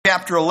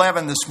chapter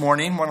 11 this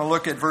morning. I want to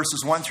look at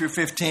verses 1 through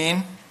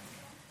 15.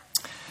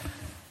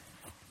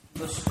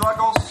 The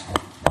struggles.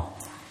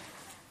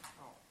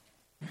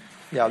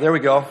 Yeah, there we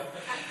go.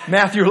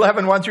 Matthew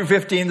 11, 1 through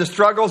 15. The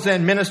struggles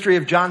and ministry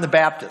of John the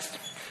Baptist.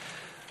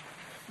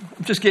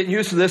 I'm just getting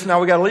used to this. Now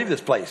we got to leave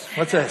this place.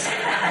 What's this?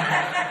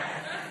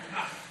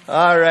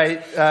 All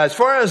right. As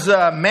far as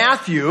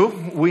Matthew,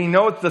 we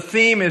note the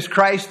theme is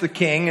Christ the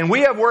King, and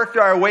we have worked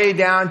our way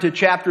down to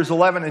chapters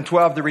 11 and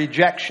 12, the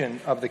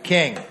rejection of the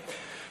King.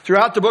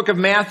 Throughout the book of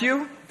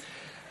Matthew,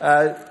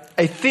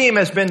 a theme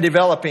has been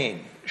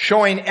developing,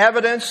 showing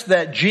evidence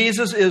that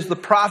Jesus is the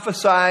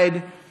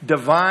prophesied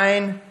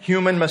divine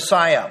human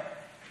Messiah,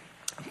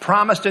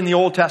 promised in the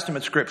Old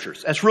Testament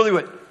scriptures. That's really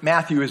what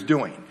Matthew is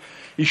doing.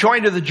 He's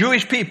showing to the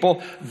Jewish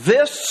people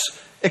this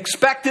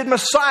expected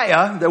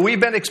Messiah that we've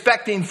been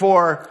expecting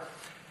for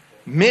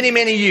many,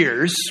 many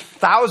years,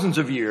 thousands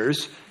of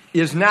years,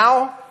 is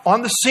now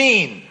on the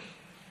scene,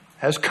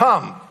 has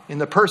come in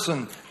the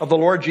person of the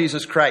Lord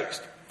Jesus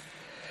Christ.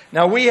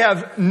 Now, we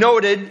have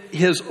noted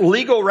his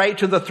legal right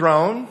to the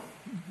throne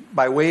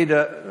by way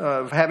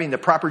of having the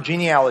proper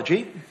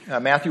genealogy,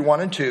 Matthew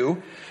 1 and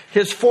 2.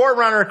 His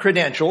forerunner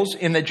credentials,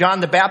 in that John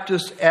the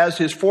Baptist as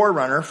his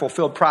forerunner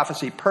fulfilled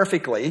prophecy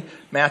perfectly,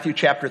 Matthew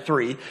chapter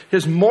 3.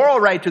 His moral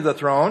right to the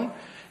throne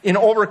in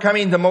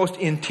overcoming the most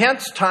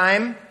intense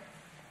time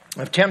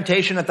of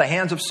temptation at the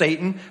hands of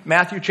Satan,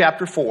 Matthew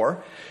chapter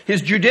 4.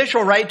 His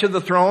judicial right to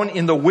the throne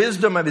in the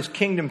wisdom of his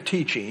kingdom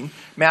teaching,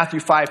 Matthew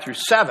 5 through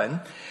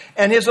 7.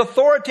 And his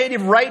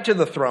authoritative right to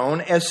the throne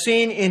as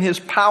seen in his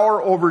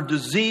power over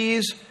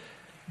disease,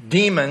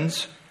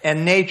 demons,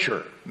 and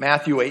nature,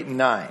 Matthew 8 and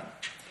 9.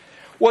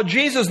 Well,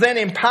 Jesus then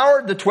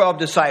empowered the 12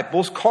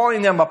 disciples,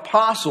 calling them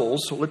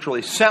apostles,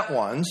 literally sent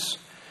ones,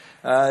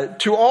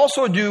 to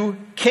also do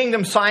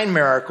kingdom sign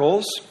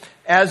miracles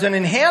as an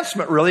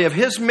enhancement, really, of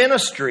his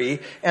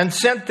ministry, and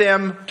sent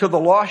them to the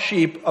lost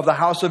sheep of the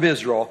house of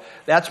Israel.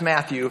 That's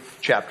Matthew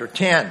chapter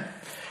 10.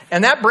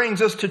 And that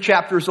brings us to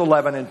chapters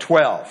 11 and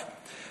 12.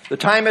 The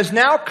time has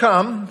now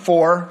come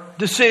for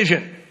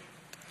decision.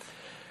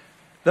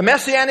 The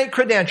messianic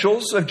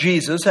credentials of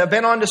Jesus have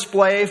been on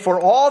display for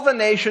all the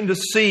nation to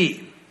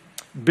see,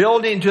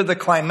 building to the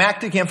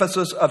climactic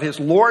emphasis of his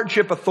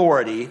lordship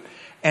authority.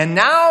 And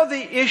now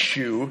the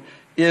issue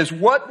is,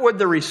 what would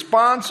the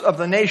response of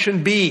the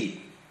nation be?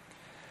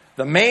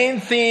 The main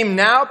theme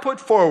now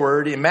put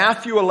forward in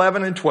Matthew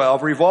 11 and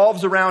 12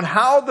 revolves around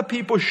how the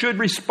people should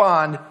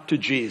respond to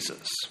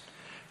Jesus.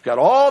 Got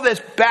all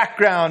this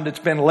background that's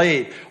been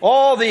laid,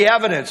 all the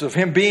evidence of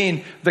him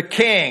being the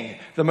king,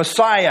 the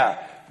Messiah,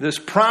 this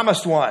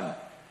promised one.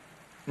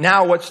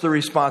 Now what's the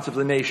response of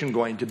the nation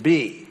going to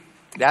be?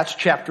 That's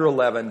chapter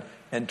 11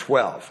 and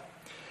 12.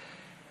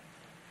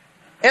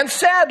 And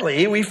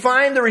sadly, we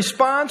find the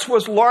response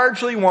was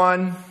largely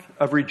one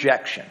of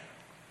rejection,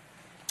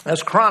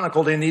 as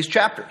chronicled in these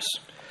chapters.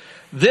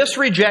 This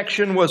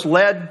rejection was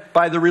led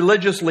by the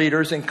religious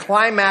leaders and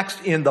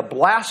climaxed in the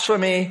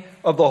blasphemy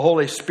of the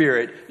Holy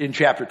Spirit in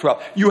chapter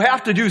 12. You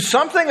have to do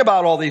something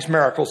about all these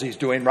miracles he's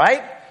doing,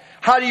 right?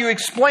 How do you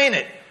explain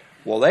it?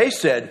 Well, they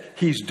said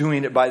he's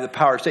doing it by the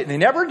power of Satan. They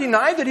never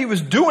denied that he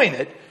was doing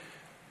it.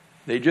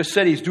 They just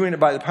said he's doing it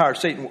by the power of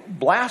Satan,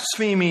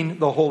 blaspheming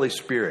the Holy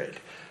Spirit.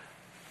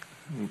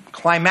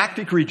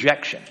 Climactic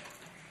rejection.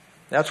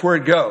 That's where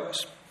it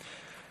goes.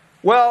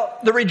 Well,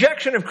 the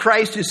rejection of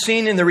Christ is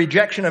seen in the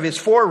rejection of his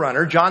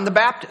forerunner, John the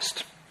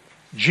Baptist.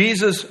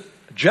 Jesus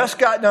just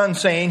got done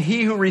saying,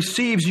 "He who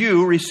receives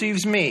you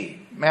receives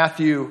me,"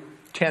 Matthew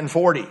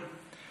 10:40.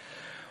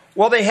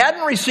 Well, they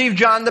hadn't received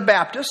John the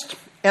Baptist,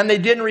 and they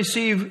didn't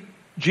receive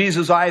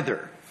Jesus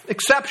either.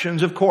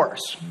 Exceptions, of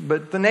course,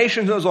 but the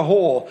nation as a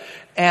whole,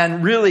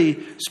 and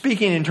really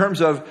speaking in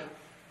terms of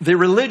the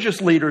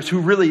religious leaders who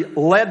really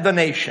led the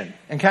nation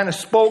and kind of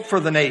spoke for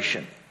the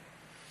nation.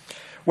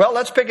 Well,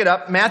 let's pick it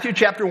up. Matthew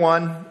chapter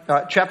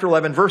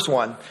 11, verse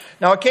 1.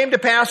 Now it came to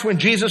pass when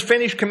Jesus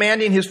finished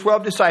commanding his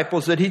 12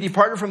 disciples that he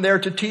departed from there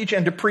to teach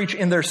and to preach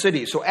in their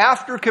cities. So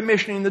after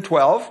commissioning the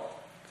 12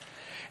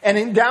 and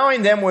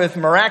endowing them with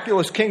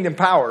miraculous kingdom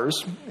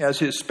powers as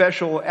his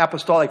special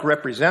apostolic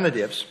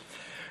representatives,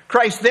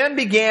 Christ then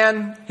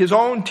began his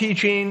own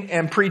teaching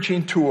and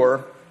preaching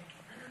tour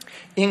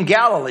in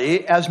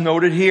Galilee, as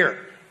noted here.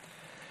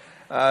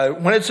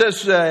 When it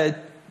says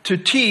to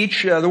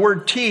teach, the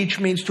word teach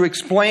means to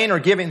explain or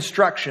give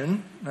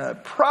instruction,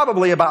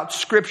 probably about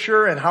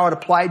Scripture and how it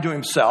applied to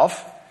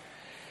himself.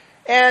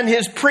 And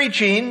his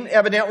preaching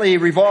evidently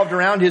revolved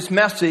around his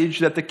message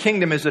that the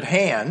kingdom is at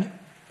hand.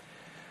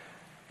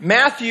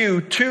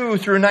 Matthew 2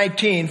 through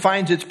 19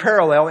 finds its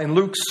parallel in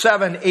Luke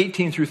 7,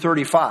 18 through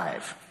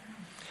 35.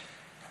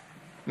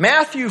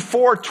 Matthew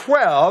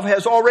 4:12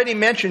 has already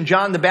mentioned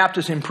John the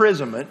Baptist's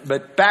imprisonment,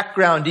 but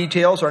background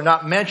details are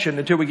not mentioned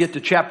until we get to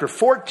chapter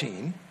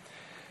 14.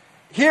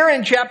 Here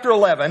in chapter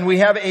 11, we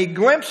have a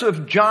glimpse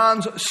of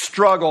John's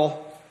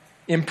struggle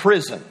in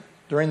prison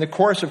during the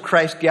course of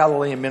Christ's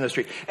Galilean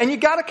ministry. And you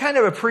got to kind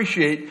of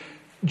appreciate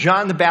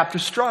John the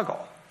Baptist's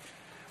struggle.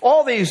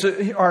 All these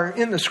are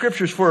in the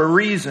scriptures for a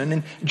reason.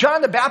 And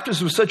John the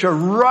Baptist was such a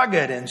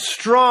rugged and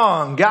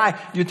strong guy.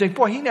 You'd think,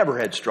 boy, he never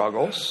had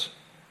struggles.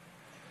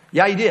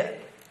 Yeah, he did.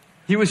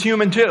 He was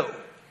human too.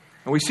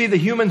 And we see the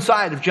human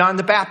side of John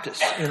the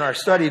Baptist in our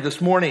study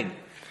this morning.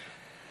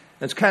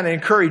 It's kind of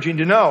encouraging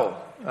to know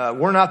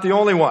we're not the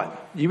only one.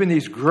 Even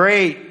these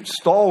great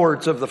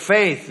stalwarts of the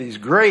faith, these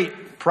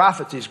great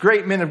prophets, these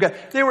great men of God,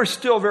 they were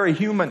still very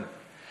human.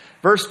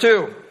 Verse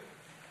 2.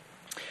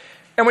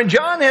 And when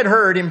John had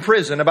heard in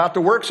prison about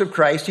the works of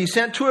Christ, he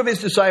sent 2 of his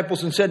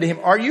disciples and said to him,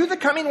 "Are you the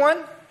coming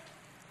one?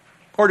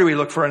 Or do we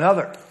look for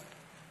another?"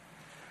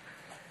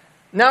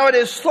 Now it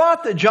is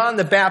thought that John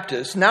the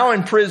Baptist, now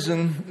in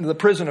prison, the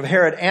prison of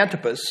Herod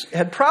Antipas,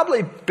 had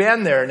probably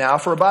been there now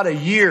for about a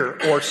year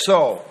or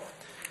so.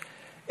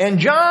 And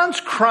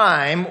John's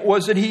crime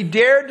was that he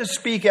dared to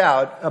speak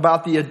out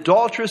about the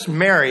adulterous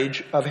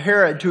marriage of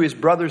Herod to his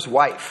brother's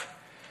wife.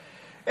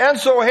 And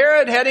so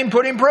Herod had him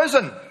put in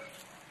prison.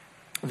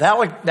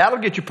 That'll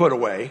get you put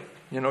away.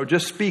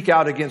 Just speak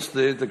out against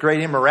the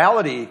great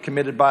immorality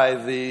committed by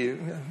the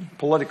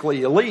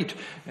politically elite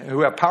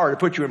who have power to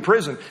put you in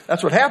prison.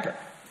 That's what happened.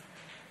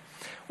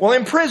 Well,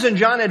 in prison,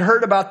 John had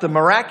heard about the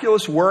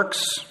miraculous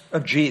works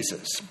of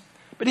Jesus.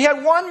 But he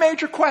had one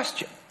major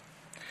question.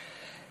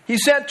 He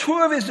sent 2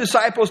 of his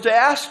disciples to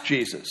ask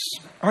Jesus,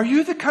 "Are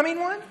you the coming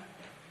one?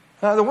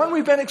 The one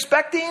we've been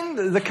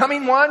expecting? The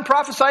coming one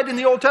prophesied in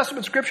the Old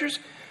Testament scriptures?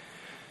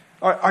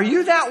 Are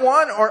you that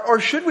one, or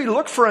should we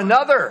look for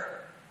another?"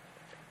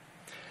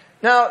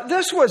 Now,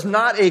 this was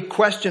not a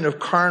question of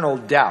carnal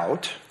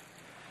doubt,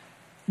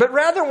 but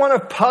rather one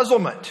of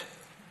puzzlement.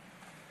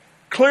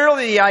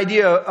 Clearly, the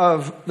idea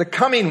of the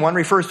coming one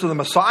refers to the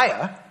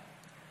Messiah.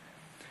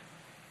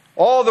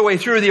 All the way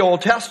through the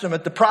Old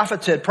Testament, the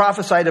prophets had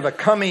prophesied of a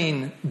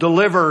coming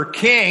deliverer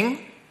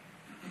king.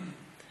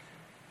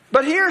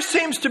 But here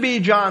seems to be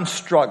John's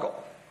struggle.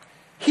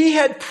 He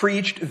had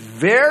preached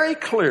very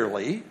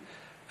clearly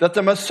that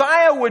the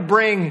Messiah would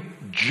bring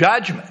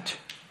judgment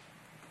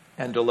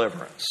and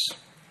deliverance.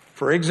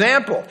 For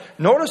example,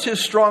 notice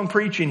his strong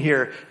preaching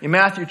here in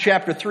Matthew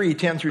chapter 3,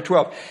 10 through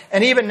 12.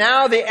 "And even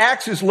now the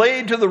axe is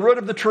laid to the root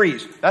of the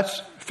trees." That's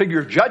a figure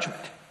of judgment.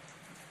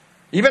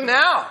 Even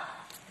now.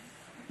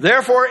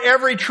 "Therefore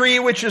every tree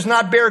which does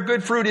not bear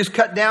good fruit is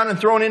cut down and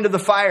thrown into the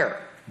fire."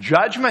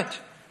 Judgment.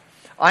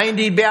 "I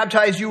indeed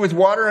baptize you with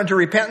water unto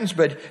repentance,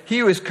 but he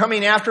who is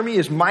coming after me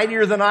is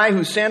mightier than I,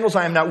 whose sandals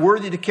I am not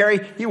worthy to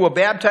carry. He will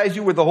baptize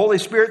you with the Holy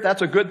Spirit."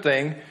 That's a good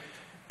thing.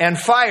 "And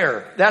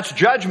fire." That's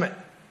judgment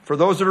for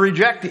those that are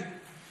rejecting.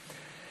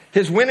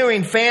 "His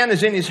winnowing fan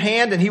is in his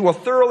hand, and he will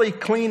thoroughly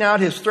clean out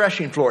his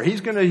threshing floor." He's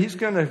going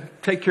to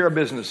take care of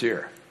business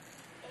here.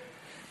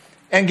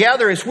 "And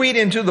gather his wheat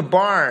into the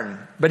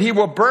barn, but he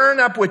will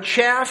burn up the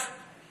chaff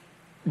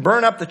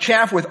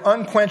with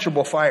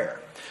unquenchable fire."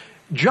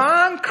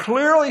 John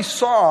clearly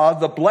saw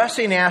the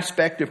blessing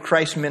aspect of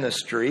Christ's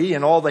ministry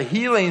and all the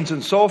healings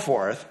and so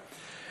forth.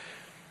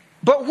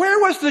 But where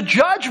was the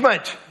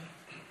judgment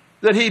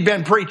that he'd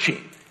been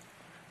preaching?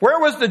 Where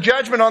was the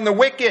judgment on the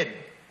wicked?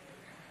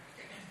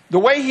 The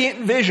way he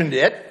envisioned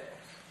it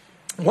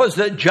was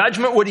that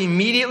judgment would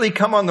immediately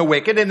come on the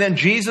wicked, and then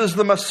Jesus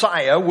the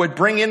Messiah would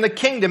bring in the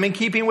kingdom in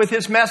keeping with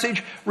his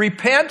message,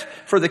 "Repent,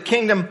 for the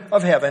kingdom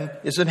of heaven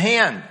is at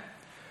hand."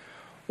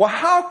 Well,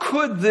 how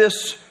could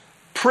this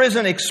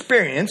prison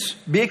experience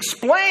be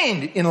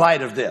explained in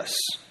light of this?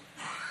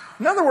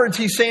 In other words,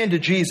 he's saying to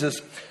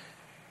Jesus,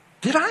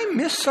 "Did I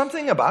miss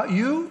something about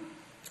you?"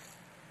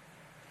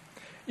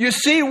 You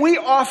see, we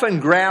often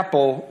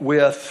grapple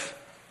with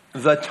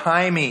the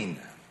timing.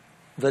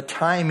 The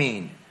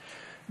timing.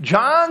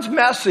 John's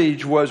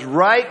message was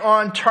right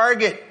on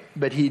target,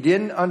 but he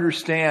didn't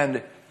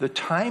understand the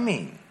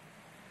timing.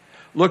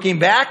 Looking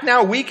back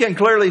now, we can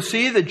clearly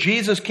see that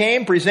Jesus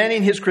came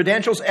presenting his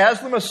credentials as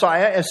the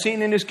Messiah, as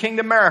seen in his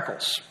kingdom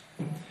miracles.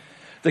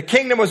 The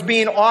kingdom was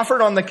being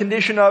offered on the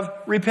condition of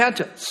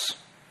repentance.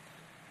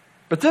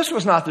 But this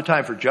was not the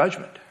time for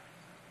judgment.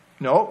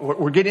 No,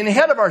 we're getting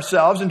ahead of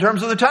ourselves in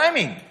terms of the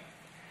timing.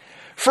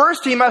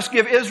 First, he must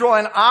give Israel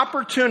an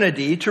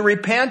opportunity to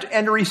repent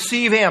and to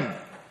receive him.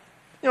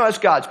 That's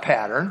God's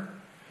pattern.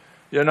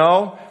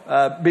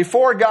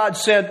 Before God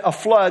sent a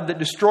flood that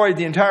destroyed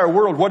the entire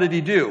world, what did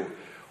he do?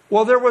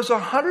 Well, there was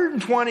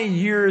 120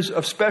 years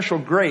of special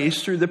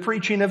grace through the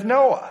preaching of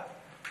Noah,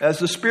 as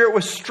the Spirit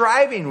was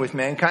striving with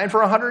mankind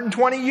for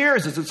 120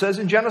 years, as it says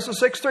in Genesis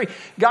 6:3.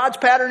 God's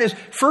pattern is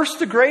first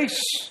the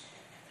grace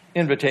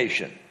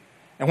invitation.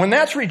 And when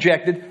that's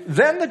rejected,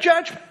 then the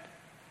judgment.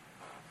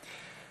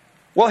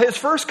 Well, his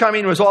first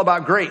coming was all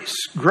about grace.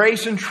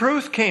 Grace and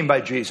truth came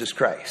by Jesus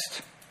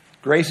Christ.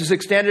 Grace is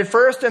extended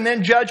first, and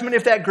then judgment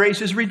if that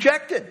grace is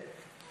rejected.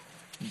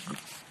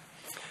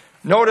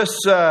 Notice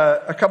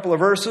a couple of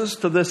verses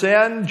to this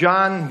end.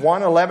 John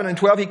 1, 11 and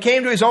 12. "He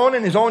came to his own,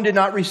 and his own did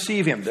not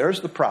receive him." There's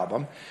the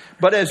problem.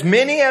 "But as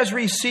many as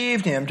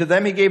received him, to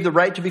them he gave the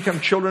right to become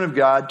children of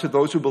God, to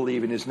those who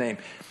believe in his name."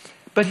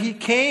 But he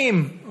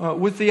came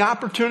with the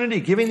opportunity,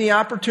 giving the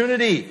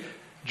opportunity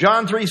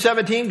John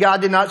 3:17,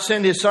 God did not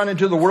send his Son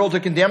into the world to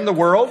condemn the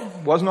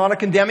world. Wasn't on a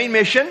condemning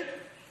mission,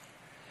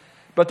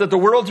 but that the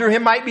world through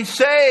him might be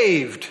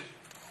saved.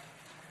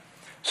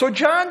 So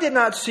John did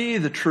not see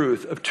the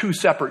truth of two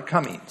separate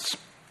comings.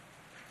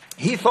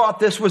 He thought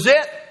this was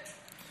it.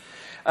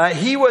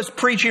 He was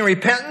preaching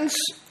repentance,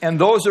 and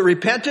those that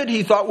repented,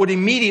 he thought would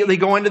immediately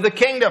go into the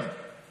kingdom.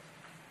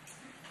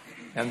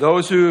 And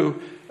those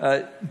who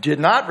did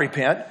not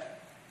repent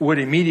would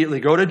immediately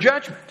go to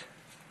judgment.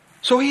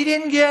 So he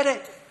didn't get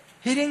it.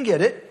 He didn't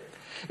get it.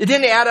 It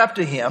didn't add up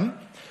to him.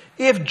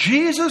 If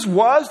Jesus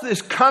was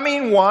this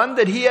coming one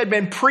that he had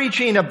been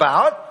preaching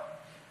about,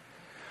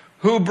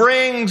 who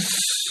brings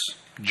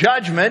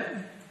judgment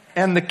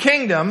and the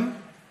kingdom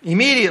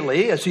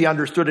immediately, as he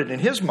understood it in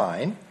his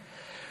mind,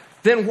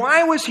 then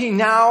why was he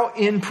now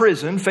in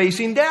prison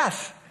facing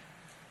death?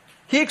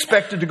 He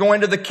expected to go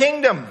into the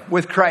kingdom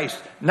with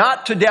Christ,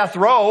 not to death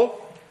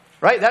row,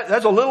 right?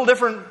 That's a little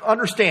different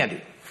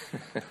understanding.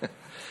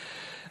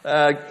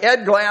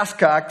 Ed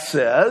Glasscock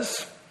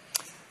says,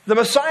 the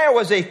Messiah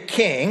was a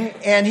king,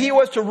 and he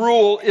was to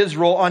rule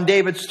Israel on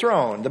David's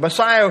throne. The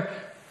Messiah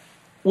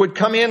would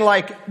come in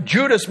like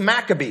Judas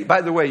Maccabee.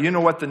 By the way, you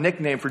know what the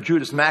nickname for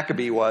Judas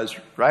Maccabee was,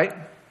 right?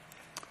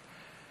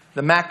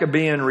 The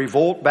Maccabean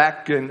revolt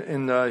back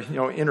in the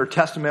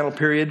intertestamental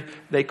period,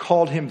 they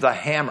called him the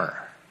Hammer.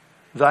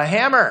 The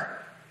Hammer.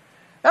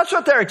 That's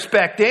what they're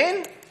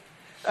expecting.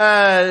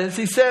 As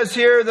he says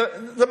here,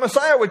 the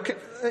Messiah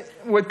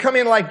would come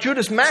in like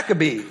Judas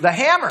Maccabee, the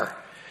Hammer,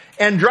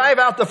 and drive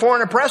out the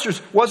foreign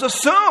oppressors, was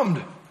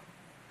assumed.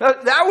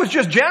 That was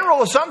just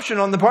general assumption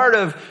on the part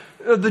of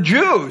the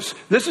Jews.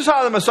 This is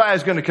how the Messiah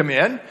is going to come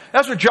in.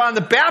 That's what John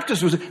the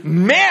Baptist was.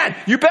 Man,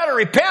 you better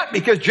repent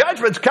because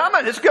judgment's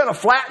coming. It's going to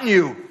flatten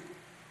you.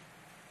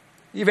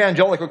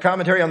 Evangelical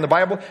commentary on the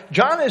Bible.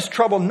 John is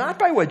troubled not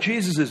by what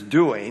Jesus is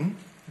doing,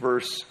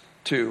 verse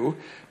 2,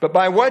 but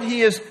by what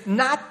he is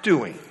not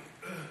doing.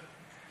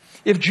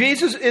 If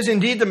Jesus is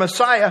indeed the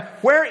Messiah,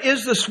 where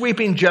is the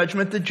sweeping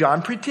judgment that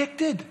John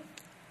predicted?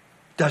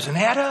 Doesn't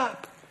add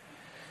up.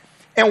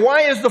 And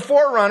why is the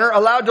forerunner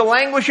allowed to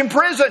languish in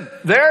prison?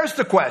 There's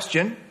the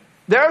question.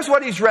 There's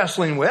what he's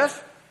wrestling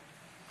with.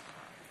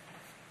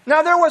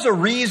 Now, there was a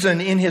reason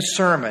in his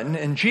sermon,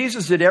 and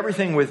Jesus did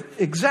everything with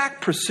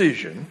exact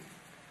precision.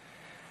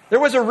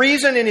 There was a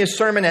reason in his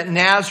sermon at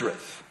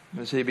Nazareth,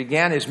 as he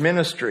began his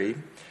ministry.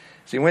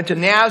 As he went to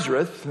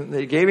Nazareth,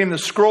 they gave him the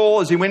scroll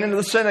as he went into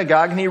the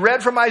synagogue, and he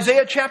read from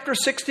Isaiah chapter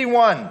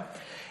 61.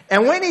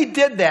 And when he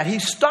did that, he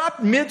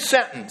stopped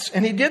mid-sentence,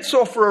 and he did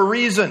so for a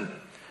reason.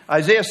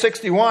 Isaiah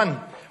 61,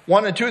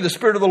 1 and 2, the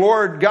Spirit of the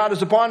Lord God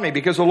is upon me,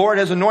 because the Lord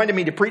has anointed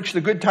me to preach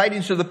the good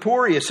tidings to the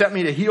poor. He has sent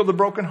me to heal the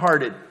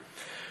brokenhearted,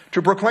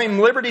 to proclaim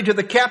liberty to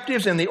the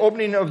captives and the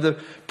opening of the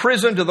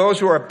prison to those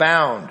who are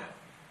bound,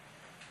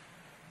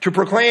 to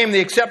proclaim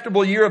the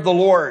acceptable year of the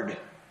Lord.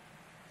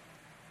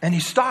 And he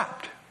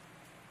stopped.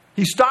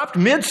 He stopped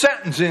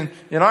mid-sentence in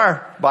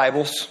our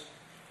Bibles,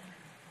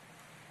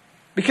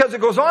 because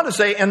it goes on to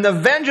say, and the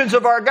vengeance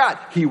of our God.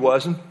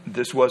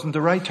 This wasn't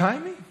the right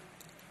timing.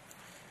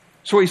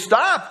 So he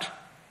stopped.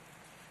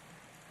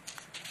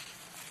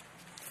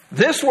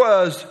 This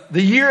was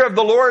the year of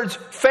the Lord's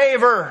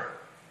favor,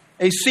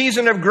 a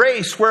season of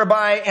grace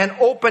whereby an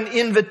open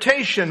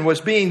invitation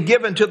was being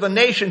given to the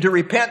nation to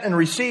repent and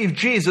receive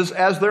Jesus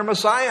as their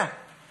Messiah.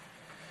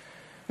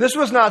 This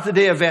was not the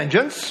day of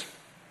vengeance.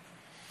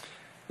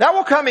 That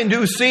will come in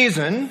due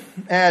season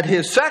at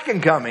his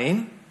second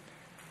coming.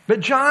 But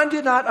John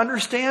did not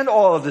understand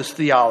all of this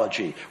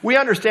theology. We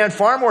understand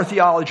far more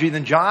theology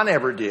than John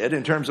ever did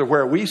in terms of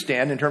where we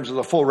stand, in terms of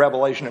the full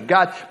revelation of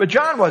God. But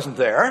John wasn't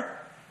there,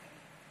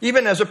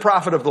 even as a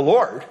prophet of the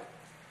Lord.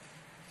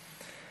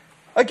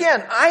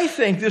 Again, I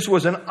think this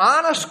was an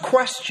honest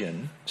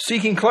question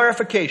seeking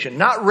clarification,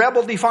 not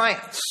rebel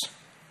defiance.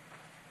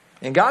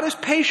 And God is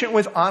patient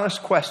with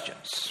honest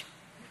questions.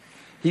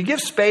 He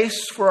gives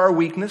space for our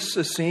weakness,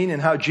 as seen in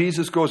how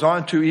Jesus goes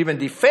on to even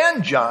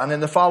defend John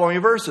in the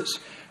following verses.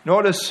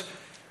 Notice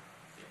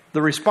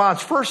the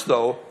response first,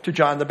 though, to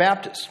John the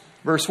Baptist.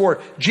 Verse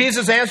 4,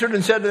 Jesus answered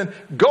and said to them,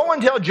 go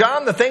and tell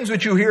John the things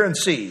which you hear and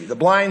see. The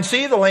blind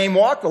see, the lame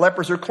walk, the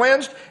lepers are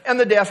cleansed, and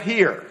the deaf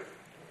hear.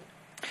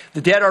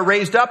 The dead are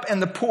raised up,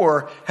 and the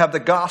poor have the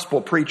gospel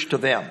preached to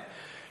them.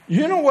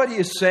 You know what he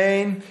is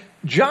saying?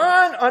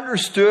 John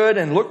understood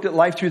and looked at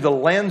life through the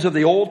lens of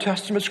the Old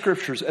Testament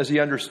scriptures as he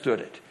understood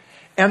it.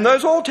 And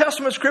those Old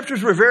Testament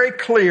scriptures were very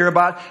clear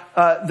about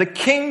the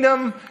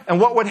kingdom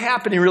and what would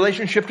happen in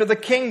relationship to the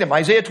kingdom.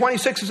 Isaiah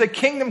 26 is a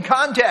kingdom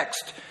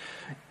context.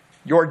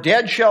 Your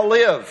dead shall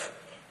live.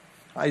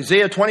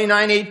 Isaiah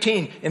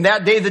 29:18. In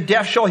that day the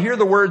deaf shall hear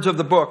the words of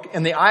the book,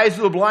 and the eyes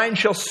of the blind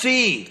shall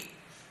see.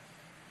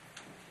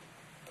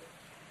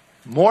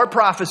 More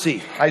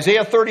prophecy.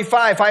 Isaiah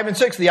 35, 5 and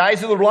 6. The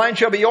eyes of the blind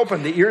shall be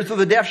opened. The ears of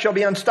the deaf shall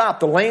be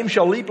unstopped. The lame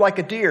shall leap like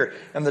a deer,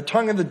 and the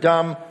tongue of the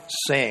dumb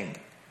sing.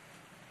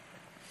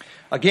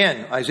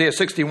 Again, Isaiah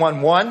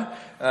 61:1,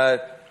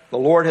 the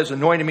Lord has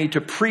anointed me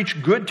to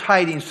preach good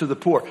tidings to the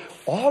poor.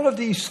 All of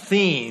these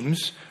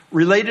themes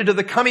related to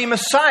the coming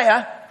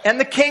Messiah and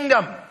the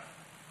kingdom.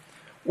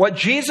 What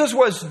Jesus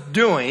was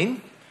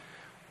doing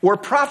were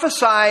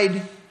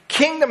prophesied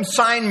kingdom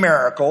sign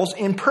miracles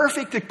in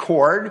perfect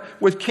accord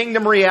with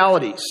kingdom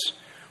realities,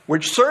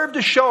 which served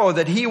to show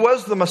that he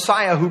was the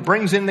Messiah who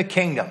brings in the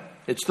kingdom.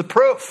 It's the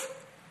proof.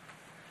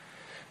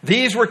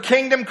 These were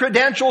kingdom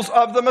credentials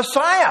of the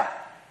Messiah.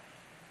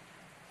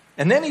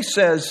 And then he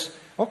says,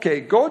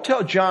 okay, go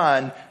tell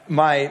John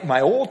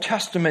my Old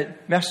Testament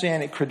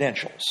messianic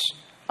credentials.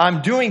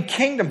 I'm doing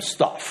kingdom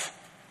stuff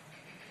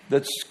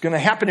that's going to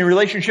happen in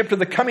relationship to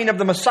the coming of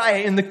the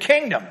Messiah in the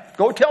kingdom.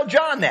 Go tell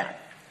John that.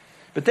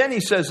 But then he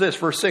says this,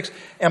 verse 6,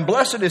 and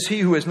blessed is he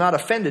who is not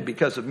offended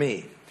because of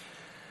me.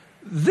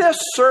 This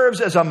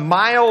serves as a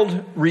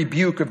mild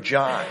rebuke of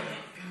John.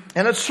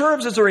 And it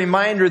serves as a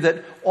reminder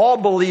that all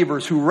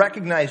believers who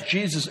recognize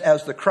Jesus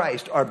as the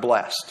Christ are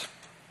blessed.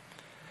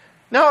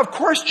 Now, of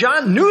course,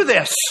 John knew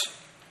this.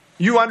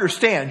 You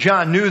understand,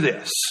 John knew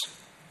this.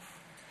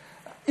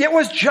 It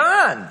was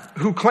John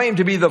who claimed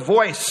to be the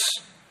voice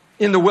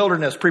in the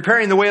wilderness,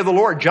 preparing the way of the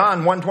Lord,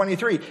 John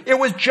 1:23. It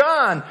was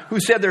John who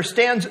said, there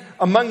stands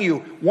among you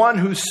one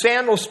whose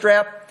sandal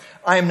strap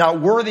I am not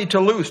worthy to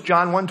loose,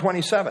 John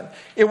 1:27.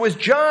 It was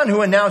John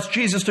who announced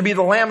Jesus to be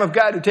the Lamb of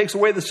God who takes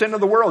away the sin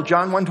of the world,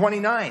 John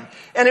 1:29.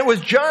 And it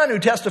was John who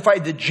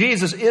testified that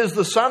Jesus is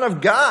the Son of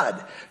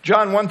God,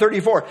 John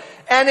 1:34.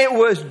 And it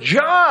was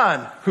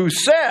John who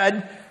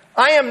said,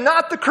 I am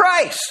not the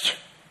Christ,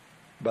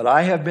 but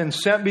I have been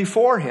sent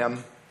before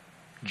him,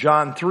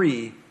 John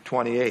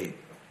 3:28.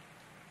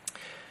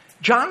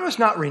 John was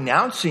not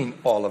renouncing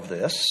all of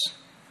this,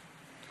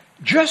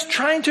 just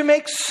trying to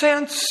make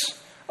sense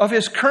of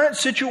his current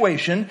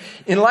situation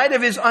in light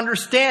of his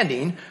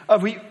understanding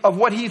of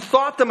what he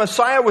thought the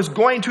Messiah was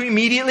going to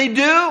immediately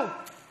do.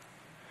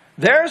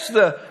 There's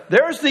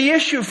the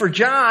issue for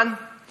John.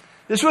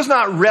 This was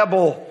not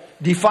rebel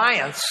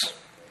defiance.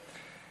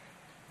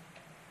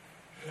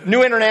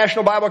 New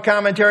International Bible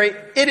Commentary,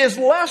 it is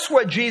less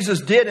what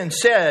Jesus did and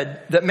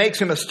said that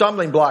makes him a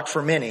stumbling block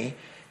for many.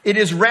 It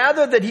is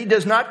rather that he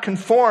does not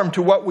conform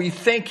to what we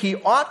think he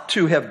ought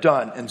to have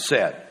done and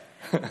said.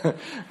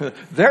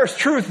 There's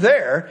truth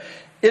there.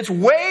 It's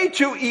way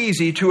too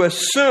easy to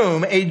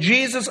assume a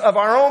Jesus of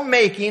our own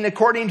making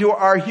according to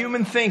our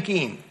human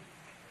thinking,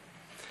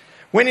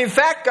 when in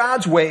fact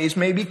God's ways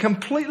may be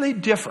completely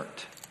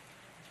different.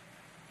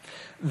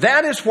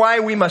 That is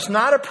why we must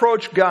not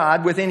approach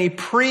God with any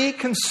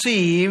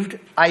preconceived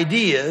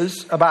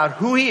ideas about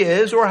who he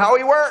is or how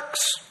he works.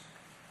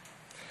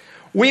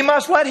 We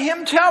must let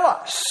him tell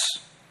us.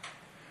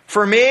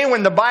 For me,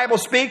 when the Bible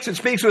speaks, it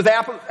speaks with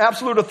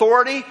absolute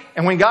authority.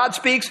 And when God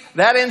speaks,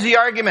 that ends the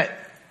argument.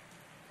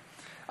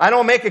 I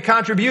don't make a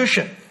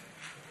contribution.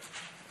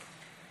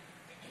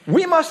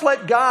 We must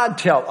let God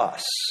tell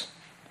us.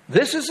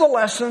 This is a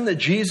lesson that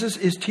Jesus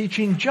is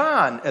teaching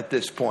John at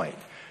this point.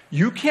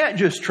 You can't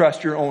just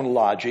trust your own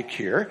logic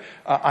here.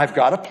 I've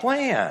got a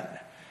plan.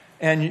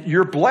 And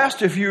you're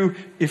blessed if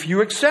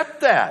you accept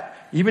that.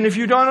 Even if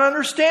you don't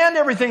understand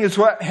everything that's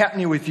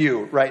happening with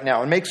you right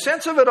now and make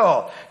sense of it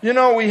all. You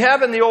know, we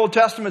have in the Old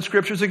Testament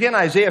scriptures, again,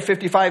 Isaiah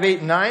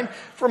 55:8-9,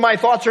 for my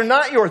thoughts are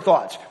not your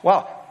thoughts.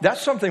 Wow,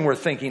 that's something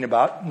worth thinking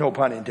about, no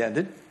pun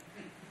intended.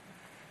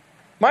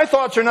 My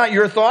thoughts are not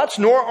your thoughts,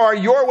 nor are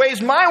your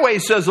ways my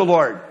ways, says the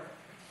Lord.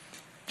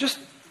 Just,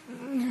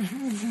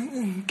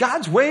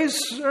 God's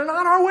ways are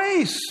not our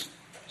ways.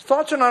 His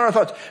thoughts are not our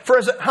thoughts.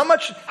 How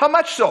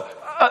much so?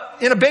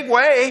 In a big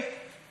way.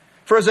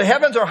 For as the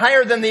heavens are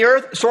higher than the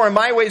earth, so are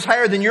my ways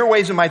higher than your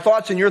ways, and my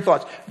thoughts and your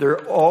thoughts. They're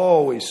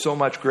always so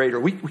much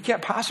greater. We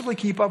can't possibly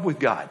keep up with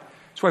God.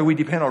 That's why we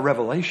depend on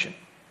revelation.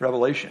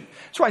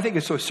 That's why I think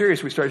it's so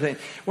serious. We start saying,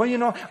 well, you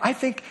know, I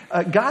think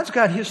God's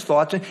got his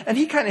thoughts, and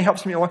he kind of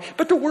helps me along.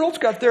 But the world's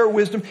got their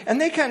wisdom, and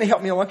they kind of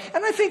help me along.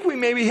 And I think we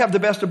maybe have the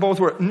best of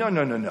both worlds.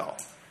 No.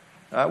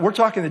 We're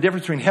talking the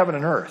difference between heaven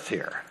and earth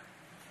here.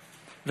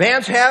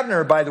 Vance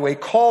Havner, by the way,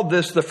 called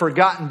this the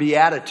forgotten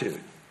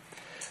beatitude.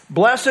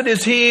 Blessed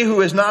is he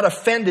who is not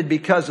offended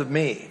because of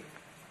me.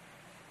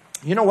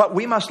 You know what?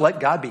 We must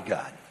let God be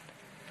God.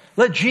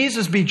 Let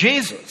Jesus be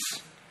Jesus.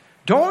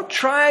 Don't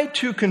try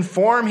to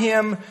conform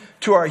him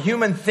to our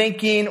human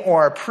thinking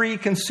or our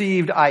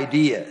preconceived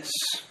ideas.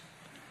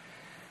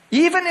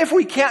 Even if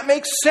we can't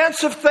make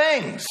sense of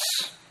things,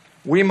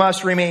 we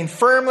must remain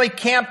firmly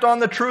camped on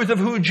the truth of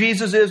who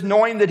Jesus is,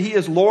 knowing that he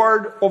is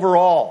Lord over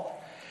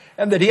all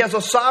and that he has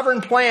a sovereign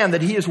plan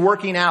that he is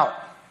working out,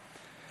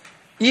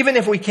 even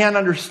if we can't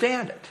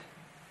understand it.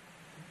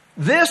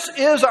 This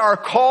is our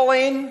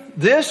calling.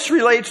 This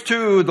relates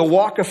to the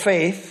walk of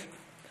faith.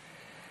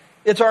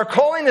 It's our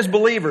calling as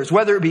believers,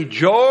 whether it be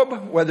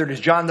Job, whether it is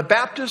John the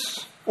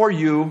Baptist, or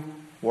you,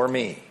 or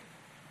me.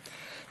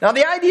 Now,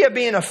 the idea of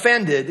being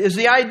offended is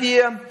the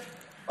idea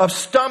of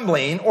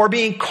stumbling or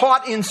being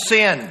caught in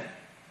sin.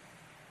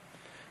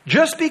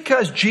 Just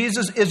because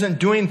Jesus isn't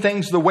doing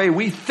things the way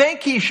we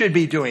think he should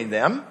be doing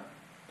them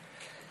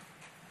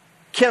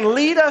can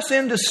lead us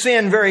into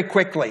sin very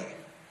quickly.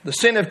 The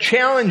sin of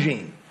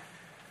challenging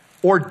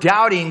or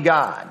doubting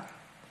God.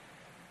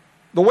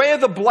 The way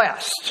of the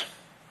blessed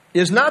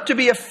is not to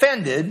be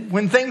offended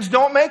when things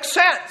don't make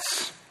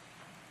sense.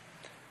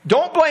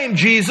 Don't blame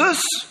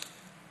Jesus.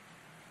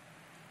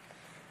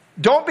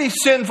 Don't be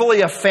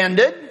sinfully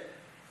offended.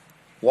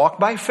 Walk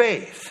by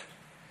faith.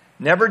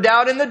 Never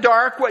doubt in the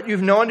dark what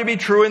you've known to be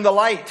true in the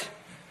light.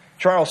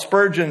 Charles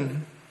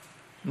Spurgeon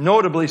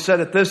notably said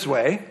it this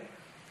way.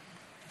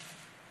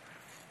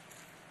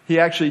 He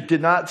actually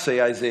did not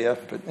say Isaiah,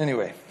 but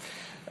anyway.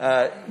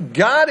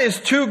 God is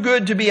too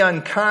good to be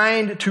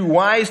unkind, too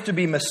wise to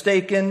be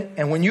mistaken,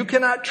 and when you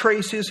cannot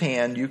trace his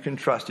hand, you can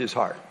trust his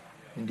heart.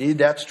 Indeed,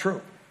 that's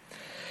true.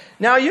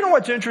 Now, you know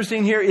what's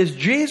interesting here is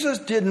Jesus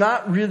did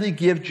not really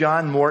give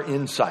John more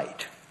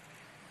insight.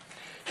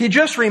 He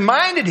just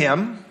reminded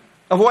him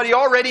of what he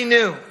already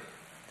knew,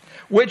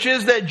 which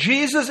is that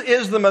Jesus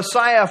is the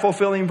Messiah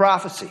fulfilling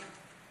prophecy.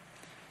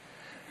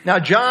 Now,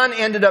 John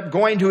ended up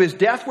going to his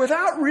death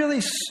without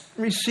really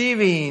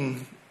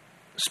receiving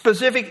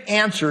specific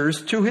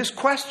answers to his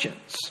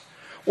questions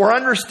or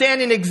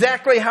understanding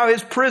exactly how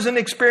his prison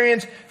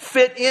experience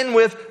fit in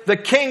with the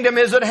kingdom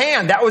is at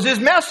hand. That was his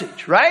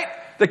message, right?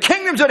 The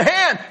kingdom's at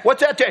hand.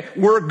 What's that say?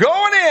 We're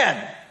going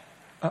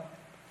in.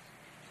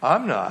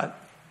 I'm not.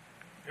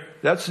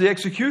 That's the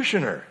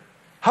executioner.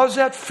 How's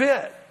that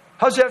fit?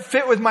 How's that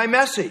fit with my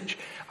message?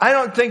 I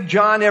don't think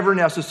John ever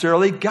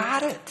necessarily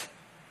got it.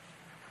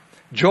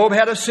 Job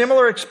had a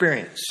similar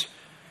experience.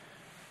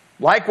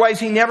 Likewise,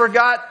 he never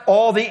got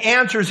all the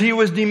answers he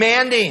was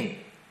demanding.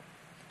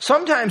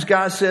 Sometimes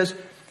God says,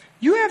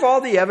 you have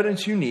all the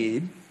evidence you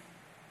need.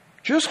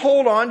 Just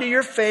hold on to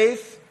your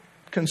faith,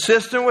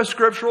 consistent with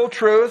scriptural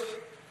truth.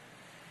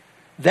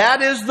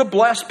 That is the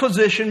blessed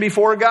position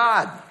before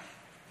God.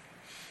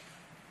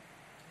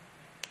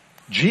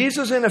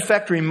 Jesus, in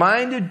effect,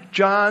 reminded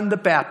John the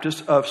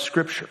Baptist of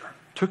Scripture.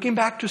 Took him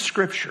back to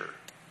Scripture.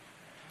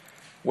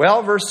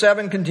 Well, verse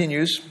 7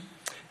 continues.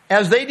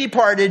 As they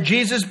departed,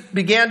 Jesus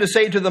began to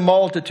say to the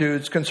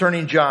multitudes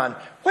concerning John,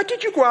 what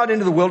did you go out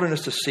into the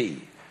wilderness to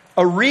see?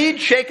 A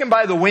reed shaken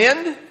by the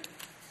wind?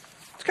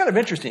 It's kind of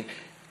interesting.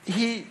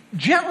 He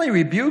gently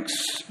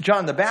rebukes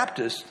John the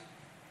Baptist,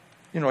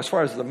 as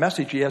far as the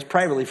message he has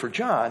privately for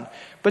John.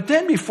 But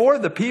then before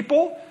the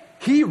people,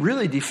 he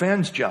really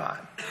defends John.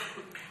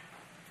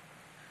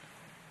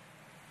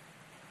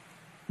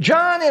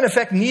 John, in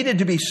effect, needed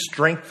to be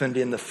strengthened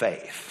in the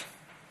faith.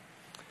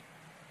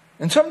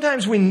 And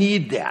sometimes we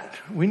need that.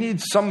 We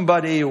need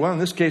somebody, well, in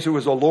this case it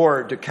was the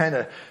Lord, to kind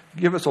of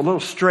give us a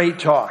little straight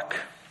talk.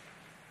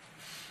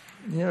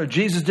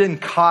 Jesus didn't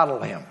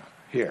coddle him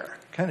here.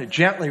 Kind of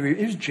gently,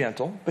 he was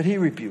gentle, but he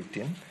rebuked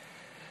him.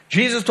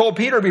 Jesus told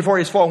Peter before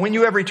his fall, when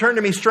you have returned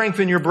to me,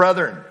 strengthen your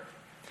brethren.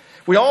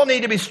 We all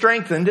need to be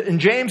strengthened, and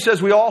James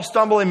says we all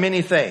stumble in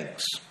many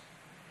things.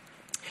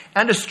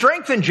 And to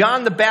strengthen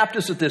John the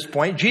Baptist at this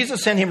point,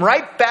 Jesus sent him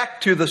right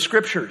back to the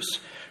Scriptures,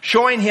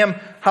 showing him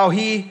how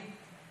he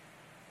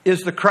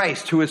is the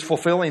Christ who is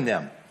fulfilling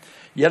them.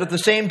 Yet at the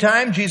same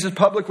time, Jesus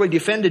publicly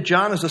defended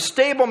John as a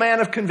stable man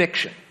of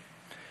conviction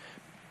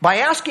by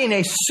asking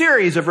a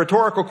series of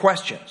rhetorical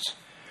questions,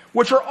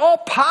 which are all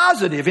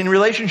positive in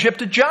relationship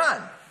to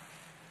John.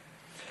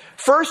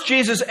 First,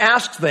 Jesus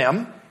asks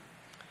them,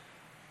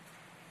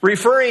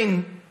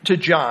 referring to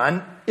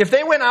John, if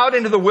they went out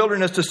into the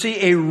wilderness to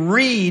see a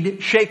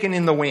reed shaken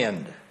in the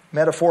wind,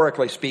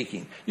 metaphorically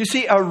speaking. You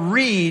see, a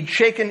reed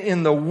shaken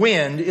in the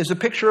wind is a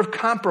picture of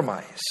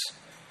compromise.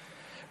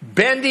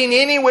 Bending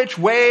any which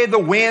way the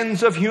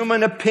winds of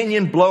human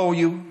opinion blow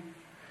you.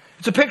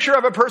 It's a picture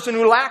of a person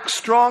who lacks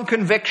strong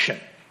conviction.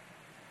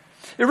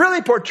 It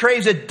really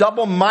portrays a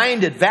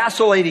double-minded,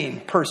 vacillating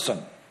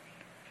person.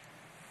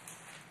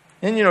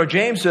 And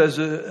James says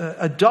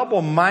a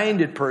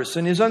double-minded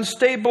person is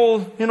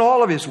unstable in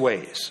all of his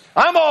ways.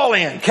 I'm all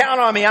in. Count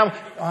on me. I'm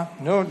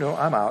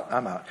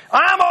out.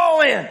 I'm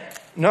all in.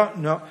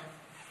 No.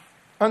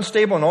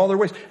 Unstable in all their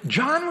ways.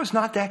 John was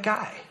not that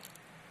guy.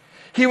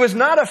 He was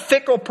not a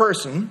fickle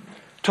person,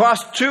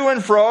 tossed to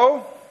and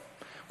fro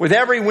with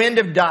every wind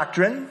of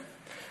doctrine,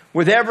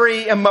 with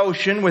every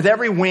emotion, with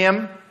every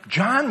whim.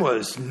 John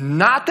was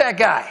not that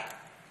guy.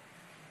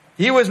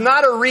 He was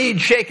not a reed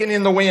shaken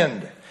in the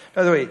wind.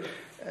 By the way,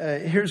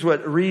 here's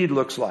what a reed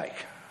looks like.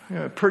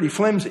 Pretty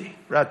flimsy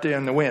right there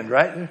in the wind,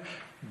 right?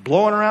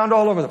 Blowing around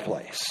all over the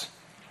place.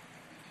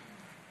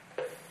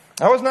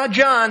 That was not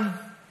John.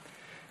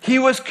 He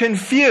was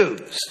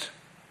confused.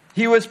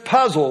 He was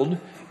puzzled.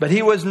 But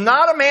he was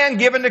not a man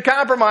given to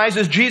compromise,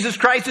 as Jesus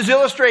Christ is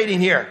illustrating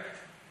here.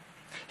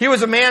 He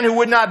was a man who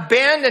would not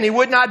bend and he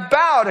would not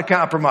bow to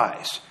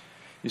compromise.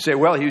 You say,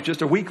 well, he was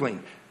just a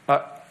weakling.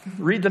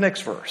 Read the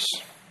next verse.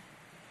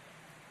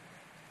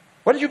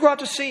 What did you go out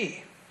to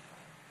see?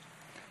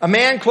 A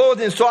man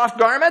clothed in soft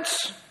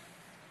garments?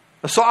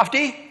 A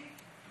softy?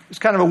 He's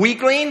kind of a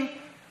weakling?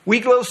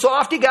 Weak little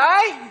softy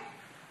guy?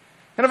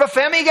 Kind of a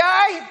femmy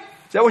guy?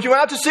 Is that what you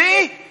went out to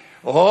see?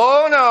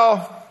 Oh,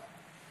 no.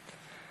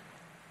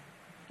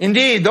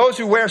 Indeed, those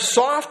who wear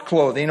soft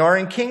clothing are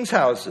in king's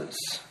houses.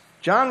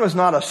 John was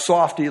not a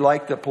softy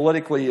like the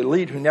politically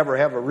elite who never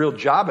have a real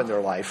job in their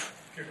life.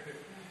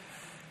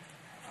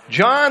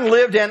 John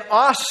lived an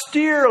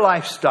austere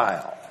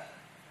lifestyle.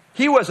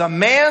 He was a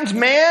man's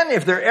man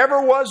if there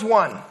ever was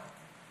one.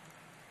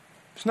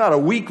 He's not a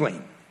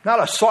weakling,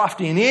 not a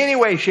softy in any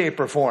way, shape,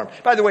 or form.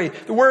 By the way,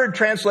 the word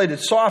translated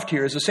soft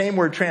here is the same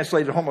word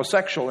translated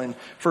homosexual in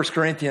 1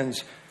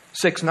 Corinthians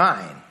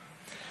 6:9.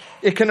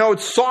 It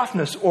connotes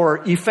softness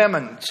or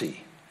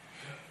effeminacy.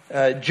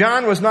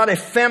 John was not a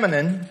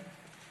feminine,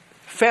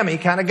 femmy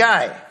kind of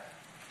guy.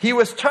 He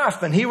was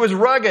tough and he was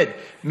rugged.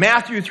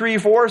 Matthew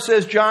 3:4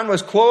 says John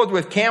was clothed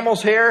with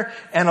camel's hair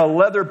and a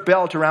leather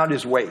belt around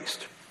his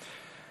waist.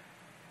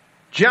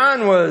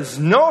 John was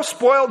no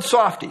spoiled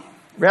softy.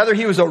 Rather,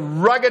 he was a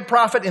rugged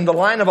prophet in the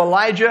line of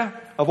Elijah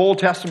of Old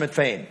Testament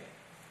fame.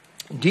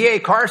 D.A.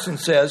 Carson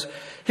says,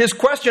 his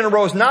question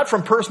arose not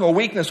from personal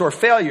weakness or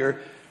failure,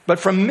 but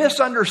from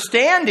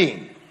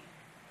misunderstanding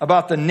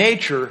about the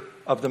nature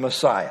of the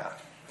Messiah.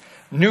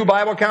 New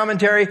Bible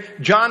Commentary,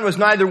 John was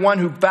neither one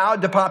who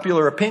bowed to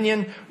popular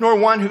opinion, nor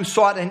one who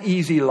sought an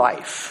easy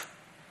life.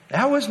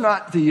 That was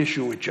not the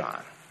issue with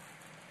John.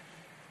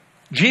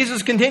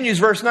 Jesus continues,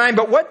 verse 9,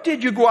 but what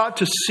did you go out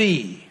to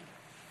see?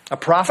 A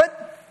prophet?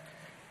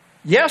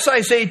 Yes,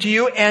 I say to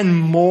you, and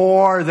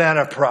more than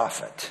a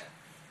prophet.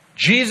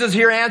 Jesus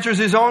here answers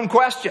his own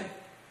question.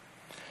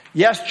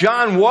 Yes,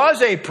 John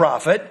was a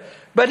prophet,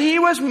 but he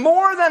was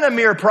more than a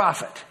mere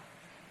prophet.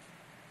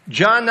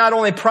 John not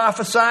only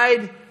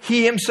prophesied,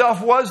 he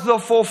himself was the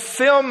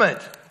fulfillment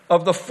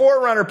of the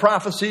forerunner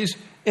prophecies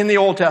in the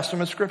Old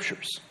Testament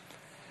scriptures.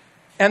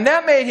 And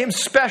that made him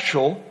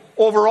special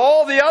over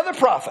all the other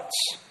prophets.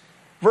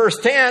 Verse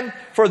 10,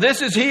 for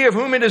this is he of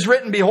whom it is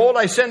written, behold,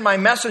 I send my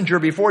messenger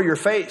before your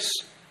face,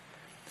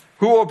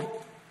 who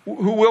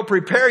will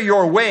prepare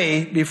your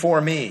way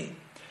before me.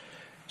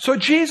 So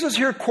Jesus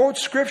here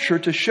quotes scripture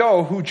to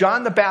show who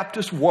John the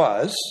Baptist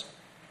was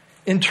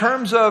in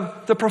terms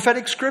of the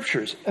prophetic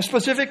scriptures,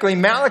 specifically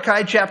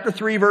Malachi chapter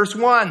 3, verse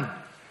 1,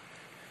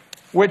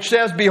 which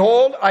says,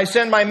 behold, I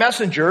send my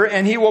messenger,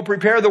 and he will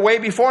prepare the way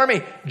before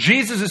me.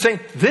 Jesus is saying,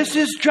 this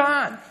is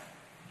John.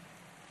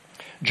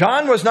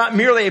 John was not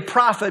merely a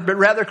prophet, but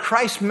rather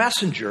Christ's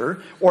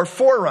messenger or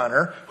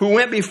forerunner who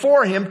went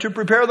before him to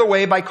prepare the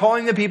way by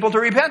calling the people to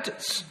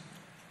repentance.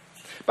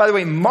 By the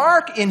way,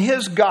 Mark in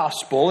his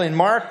gospel, in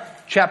Mark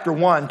chapter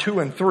 1, 2,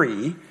 and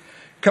 3,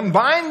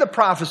 combined the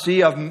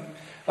prophecy of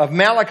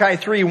Malachi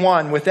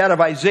 3:1 with that of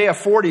Isaiah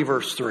 40,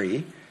 verse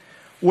 3,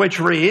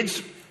 which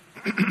reads,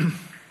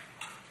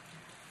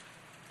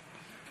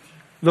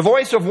 the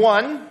voice of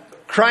one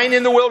crying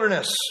in the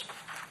wilderness,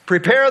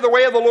 prepare the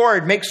way of the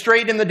Lord, make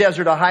straight in the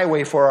desert a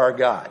highway for our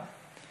God.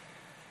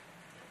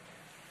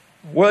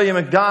 William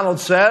MacDonald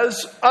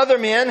says, other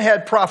men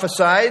had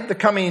prophesied the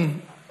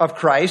coming of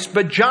Christ,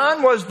 but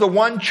John was the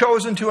one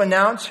chosen to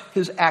announce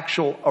his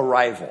actual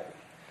arrival.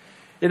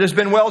 It has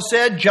been well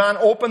said, John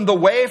opened the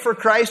way for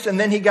Christ and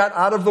then he got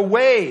out of the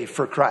way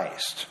for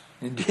Christ.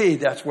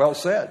 Indeed, that's well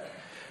said.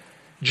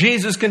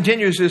 Jesus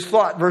continues his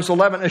thought, verse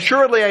 11,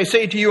 assuredly I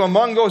say to you,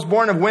 among those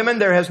born of women,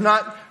 there has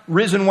not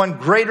risen one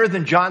greater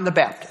than John the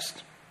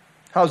Baptist.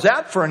 How's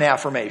that for an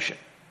affirmation?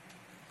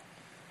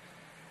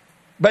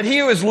 But he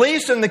who is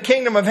least in the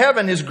kingdom of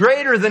heaven is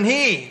greater than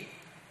he.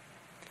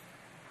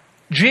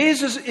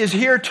 Jesus is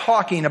here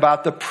talking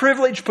about the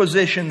privileged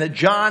position that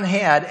John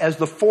had as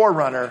the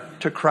forerunner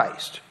to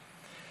Christ.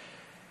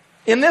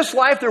 In this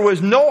life, there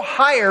was no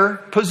higher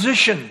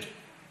position.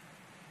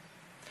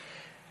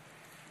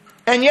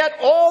 And yet,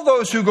 all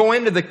those who go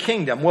into the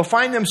kingdom will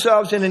find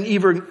themselves in an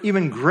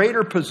even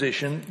greater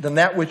position than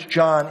that which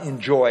John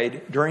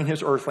enjoyed during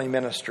his earthly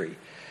ministry.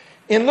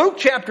 In Luke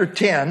chapter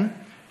 10,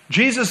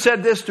 Jesus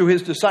said this to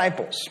his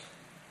disciples,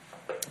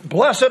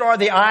 blessed are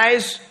the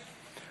eyes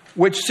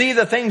which see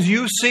the things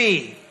you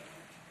see.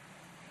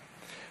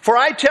 For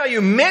I tell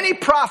you, many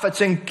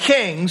prophets and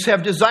kings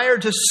have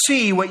desired to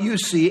see what you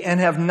see and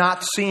have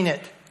not seen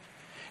it,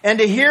 and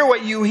to hear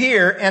what you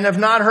hear and have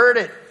not heard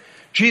it.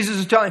 Jesus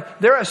is telling them,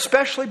 they're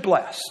especially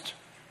blessed.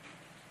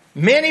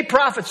 Many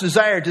prophets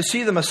desired to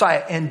see the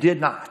Messiah and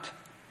did not.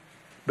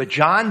 But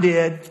John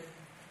did.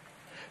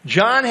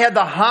 John had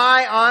the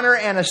high honor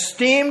and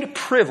esteemed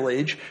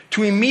privilege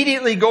to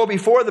immediately go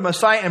before the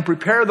Messiah and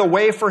prepare the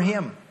way for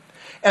him,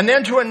 and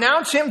then to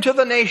announce him to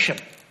the nation.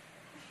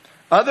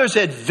 Others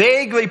had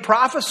vaguely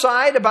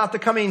prophesied about the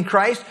coming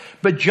Christ,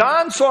 but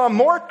John saw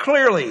more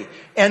clearly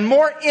and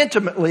more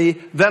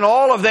intimately than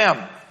all of them.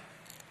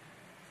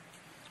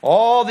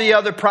 All the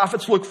other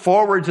prophets looked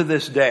forward to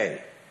this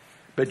day,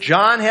 but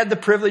John had the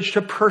privilege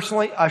to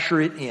personally usher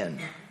it in.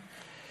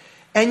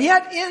 And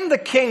yet in the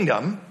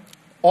kingdom,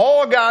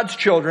 all God's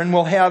children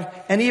will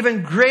have an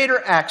even greater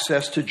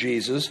access to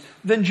Jesus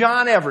than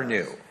John ever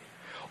knew.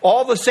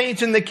 All the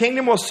saints in the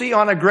kingdom will see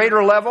on a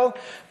greater level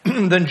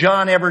than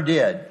John ever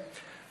did.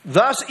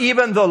 Thus,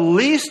 even the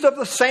least of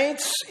the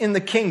saints in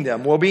the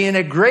kingdom will be in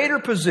a greater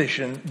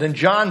position than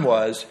John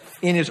was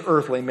in his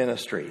earthly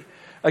ministry.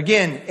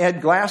 Again,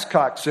 Ed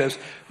Glasscock says,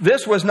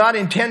 this was not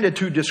intended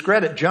to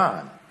discredit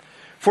John,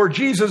 for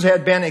Jesus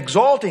had been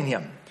exalting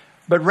him,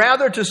 but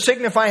rather to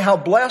signify how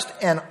blessed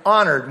and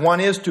honored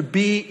one is to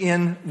be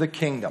in the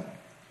kingdom.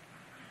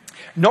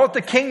 Note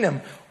the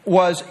kingdom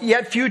was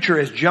yet future,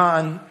 as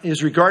John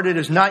is regarded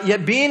as not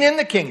yet being in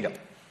the kingdom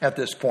at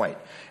this point.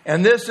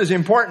 And this is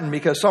important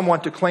because some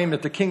want to claim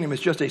that the kingdom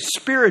is just a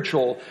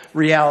spiritual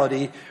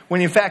reality,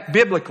 when in fact,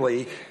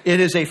 biblically, it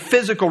is a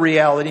physical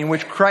reality in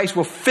which Christ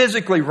will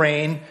physically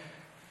reign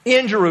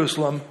in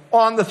Jerusalem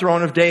on the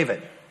throne of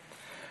David.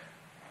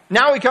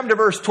 Now we come to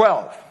verse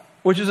 12,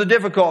 which is a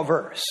difficult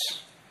verse.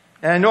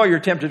 And I know you're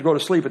tempted to go to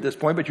sleep at this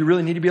point, but you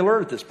really need to be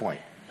alert at this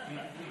point.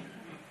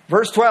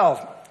 Verse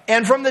 12,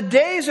 and from the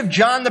days of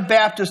John the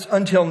Baptist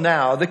until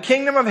now, the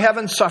kingdom of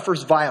heaven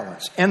suffers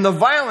violence, and the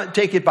violent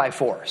take it by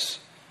force.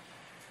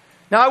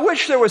 Now, I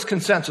wish there was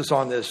consensus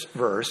on this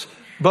verse,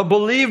 but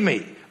believe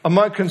me,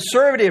 among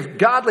conservative,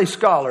 godly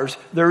scholars,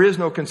 there is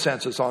no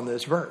consensus on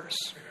this verse.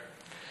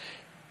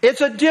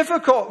 It's a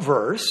difficult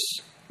verse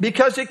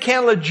because it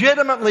can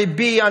legitimately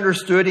be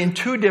understood in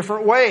two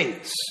different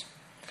ways.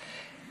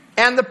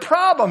 And the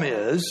problem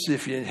is,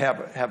 if you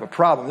have a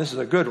problem, this is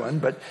a good one,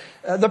 but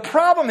the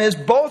problem is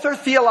both are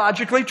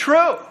theologically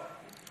true.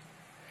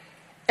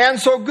 And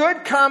so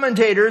good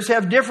commentators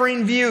have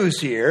differing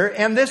views here,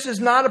 and this is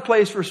not a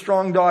place for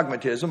strong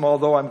dogmatism,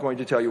 although I'm going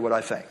to tell you what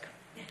I think.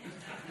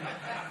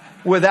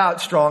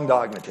 Without strong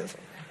dogmatism,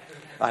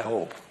 I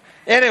hope.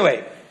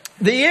 Anyway,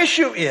 the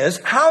issue is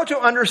how to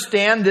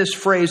understand this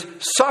phrase,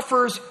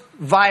 suffers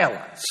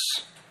violence.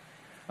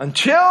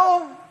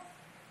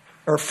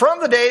 From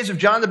the days of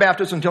John the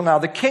Baptist until now,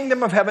 the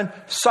kingdom of heaven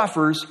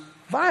suffers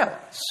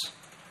violence.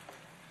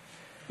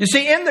 You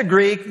see, in the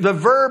Greek, the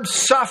verb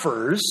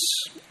suffers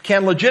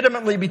can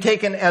legitimately be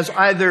taken as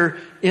either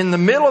in the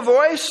middle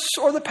voice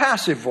or the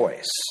passive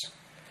voice.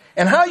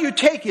 And how you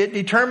take it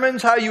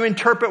determines how you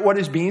interpret what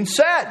is being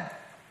said.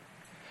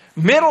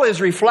 Middle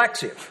is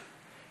reflexive,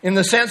 in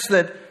the sense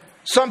that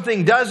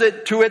something does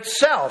it to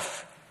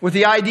itself, with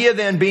the idea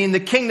then being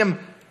the kingdom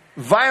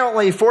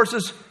violently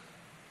forces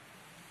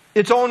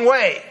its own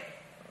way.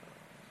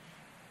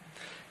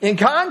 In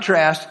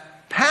contrast,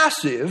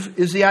 passive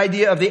is the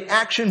idea of the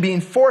action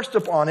being forced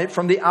upon it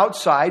from the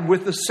outside,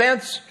 with the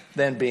sense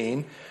then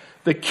being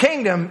the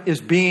kingdom is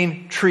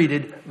being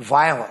treated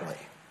violently.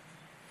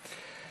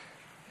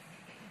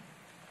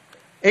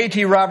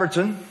 A.T.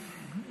 Robertson,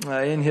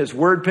 in his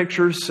word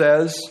pictures,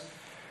 says,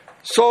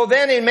 so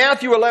then in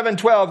Matthew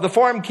 11:12, the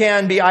form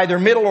can be either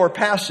middle or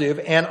passive,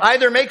 and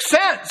either makes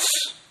sense,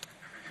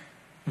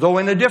 though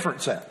in a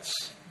different sense.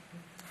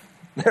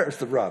 There's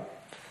the rub.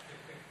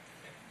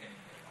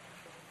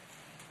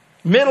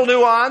 Middle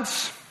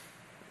nuance.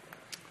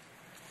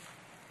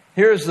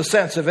 Here's the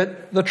sense of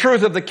it. The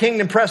truth of the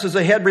kingdom presses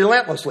ahead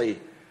relentlessly,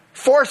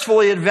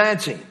 forcefully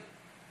advancing.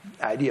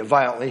 The idea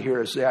violently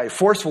here is the idea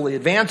forcefully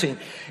advancing.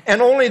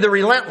 And only the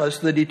relentless,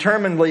 the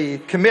determinedly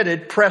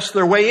committed, press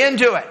their way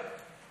into it.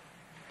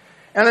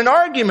 And an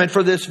argument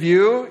for this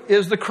view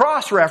is the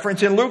cross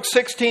reference in Luke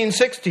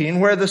 16:16,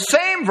 where the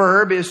same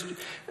verb is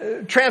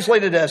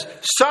translated as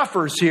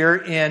suffers here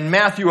in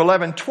Matthew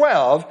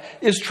 11:12,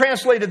 is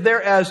translated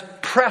there as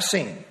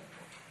pressing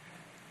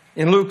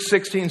in Luke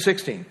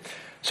 16:16.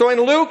 So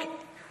in Luke,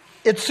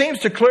 it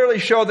seems to clearly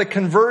show the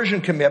conversion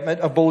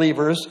commitment of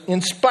believers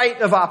in spite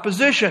of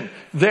opposition.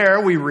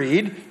 There we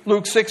read,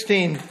 Luke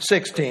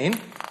 16:16,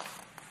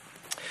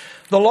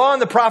 the law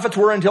and the prophets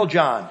were until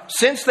John.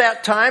 Since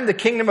that time, the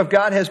kingdom of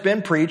God has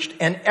been preached,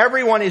 and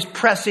everyone is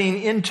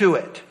pressing into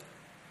it.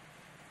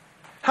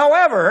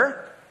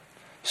 However,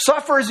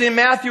 suffers in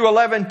Matthew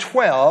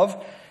 11:12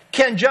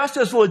 can just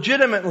as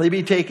legitimately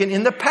be taken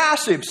in the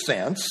passive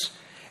sense.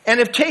 And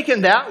if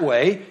taken that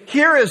way,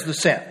 here is the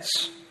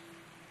sense.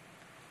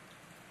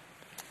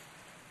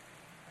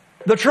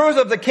 The truth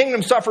of the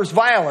kingdom suffers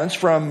violence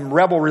from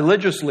rebel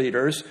religious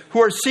leaders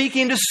who are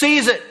seeking to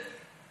seize it.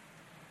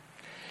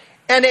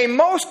 And a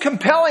most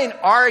compelling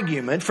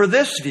argument for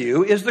this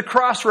view is the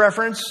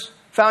cross-reference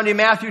found in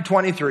Matthew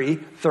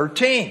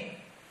 23:13,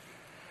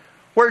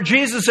 where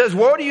Jesus says,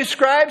 woe to you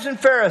scribes and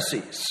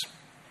Pharisees,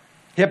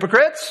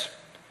 hypocrites!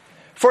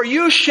 For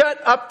you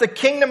shut up the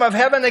kingdom of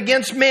heaven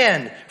against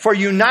men, for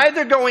you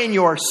neither go in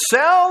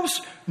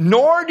yourselves,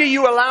 nor do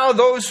you allow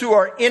those who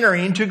are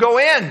entering to go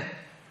in.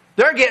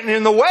 They're getting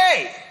in the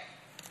way.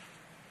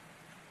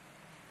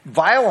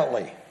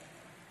 Violently.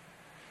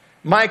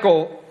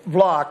 Michael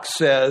Block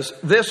says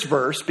this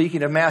verse,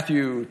 speaking of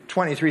Matthew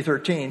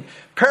 23:13,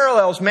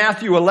 parallels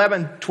Matthew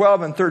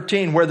 11:12 and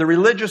 13, where the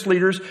religious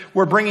leaders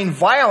were bringing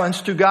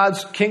violence to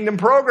God's kingdom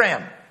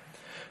program.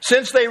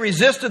 Since they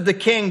resisted the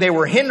king, they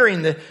were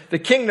hindering the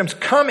kingdom's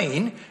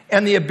coming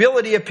and the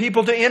ability of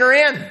people to enter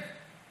in.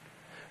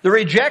 The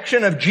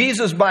rejection of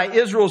Jesus by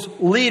Israel's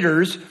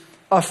leaders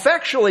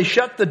effectually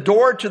shut the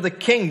door to the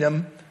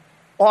kingdom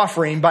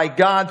offering by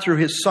God through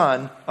his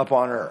Son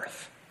upon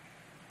earth.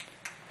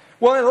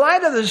 Well, in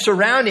light of the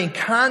surrounding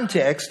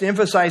context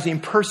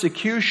emphasizing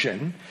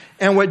persecution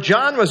and what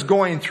John was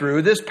going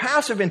through, this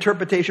passive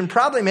interpretation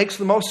probably makes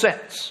the most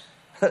sense,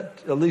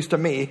 at least to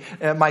me,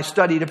 my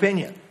studied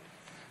opinion.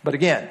 But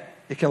again,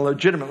 it can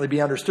legitimately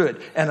be understood,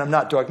 and I'm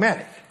not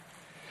dogmatic.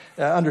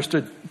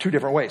 Understood two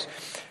different ways.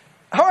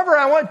 However,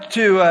 I want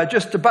to,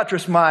 just to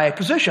buttress my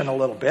position a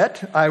little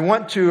bit, I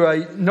want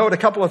to note a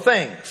couple of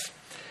things.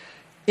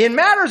 In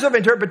matters of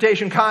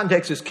interpretation,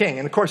 context is king.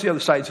 And of course, the other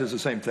side says the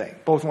same thing.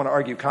 Both want to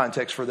argue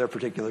context for their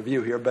particular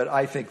view here, but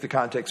I think the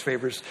context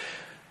favors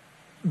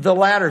the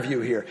latter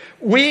view here.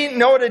 We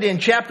noted in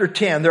chapter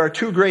 10, there are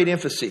two great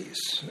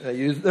emphases.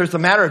 There's the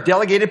matter of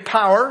delegated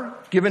power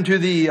given to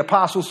the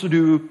apostles to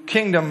do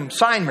kingdom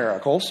sign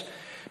miracles.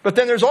 But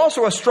then there's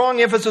also a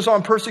strong emphasis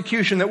on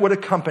persecution that would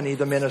accompany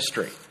the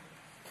ministry.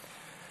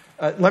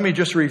 Let me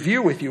just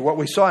review with you what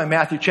we saw in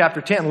Matthew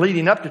chapter 10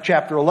 leading up to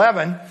chapter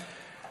 11.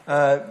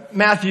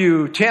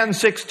 Matthew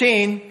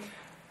 10:16,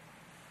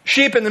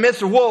 sheep in the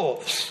midst of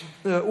wolves.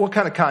 What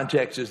kind of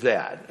context is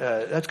that?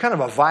 That's kind of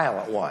a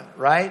violent one,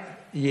 right?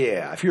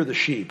 Yeah, if you're the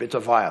sheep, it's a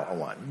violent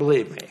one,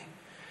 believe me.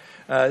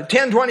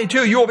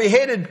 10:22, you will be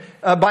hated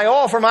by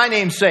all for my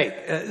name's sake.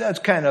 That's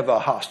kind of a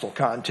hostile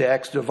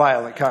context, a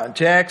violent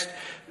context.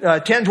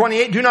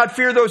 10:28, do not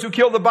fear those who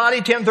kill the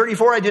body.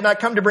 10:34, I did not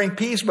come to bring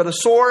peace, but a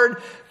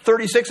sword.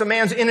 36, a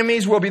man's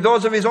enemies will be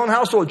those of his own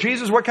household.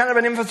 Jesus, what kind of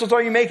an emphasis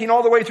are you making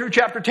all the way through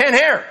chapter 10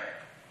 here?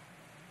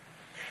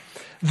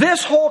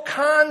 This whole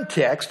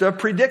context of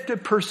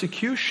predicted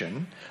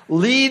persecution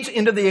leads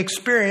into the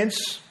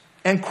experience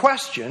and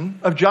question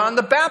of John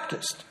the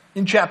Baptist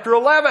in chapter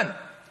 11.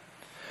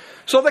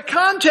 So the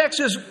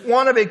context is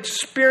one of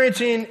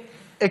experiencing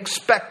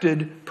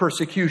expected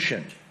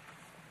persecution.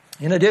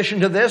 In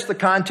addition to this, the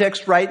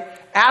context right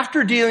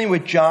after dealing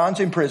with John's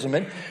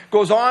imprisonment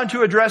goes on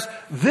to address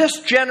this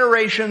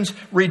generation's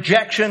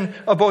rejection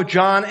of both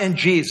John and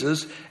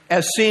Jesus,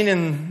 as seen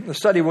in the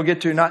study we'll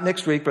get to not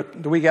next week,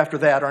 but the week after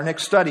that, our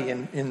next study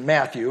in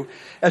Matthew,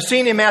 as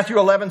seen in Matthew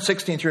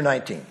 11:16 through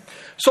 19.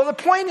 So the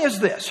point is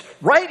this,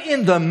 right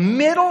in the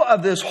middle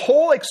of this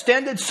whole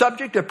extended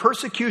subject of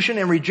persecution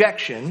and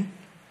rejection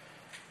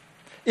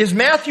is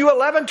Matthew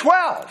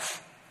 11:12.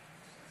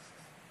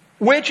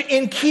 Which,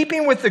 in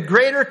keeping with the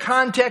greater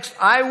context,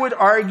 I would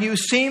argue,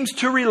 seems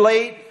to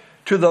relate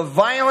to the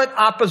violent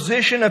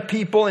opposition of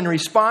people in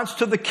response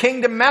to the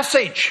kingdom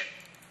message.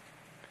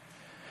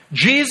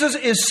 Jesus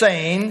is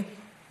saying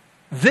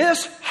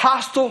this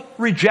hostile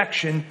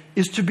rejection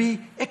is to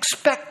be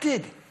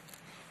expected.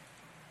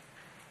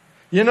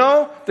 You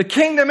know, the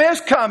kingdom is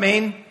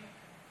coming,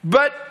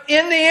 but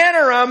in the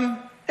interim,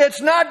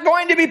 it's not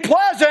going to be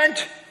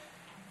pleasant.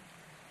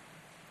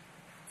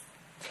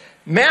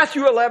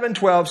 Matthew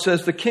 11:12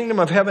 says the kingdom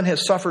of heaven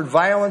has suffered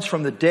violence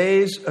from the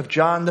days of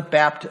John the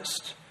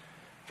Baptist,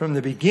 from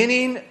the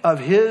beginning of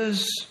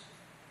his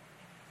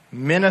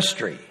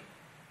ministry,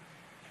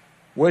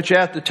 which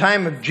at the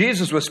time of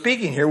Jesus was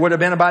speaking here would have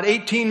been about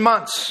 18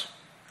 months.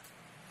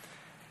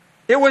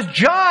 It was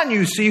John,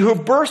 you see, who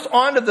burst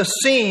onto the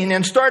scene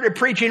and started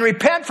preaching,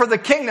 repent for the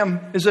kingdom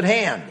is at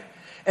hand.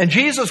 And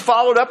Jesus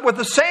followed up with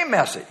the same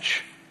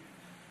message.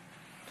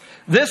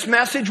 This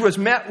message was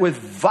met with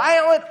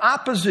violent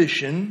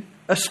opposition,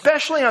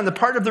 especially on the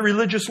part of the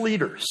religious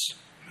leaders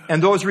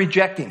and those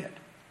rejecting it.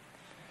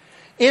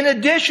 In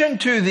addition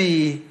to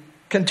the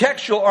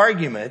contextual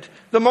argument,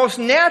 the most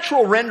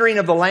natural rendering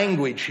of the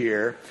language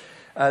here,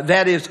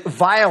 that is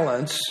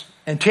violence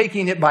and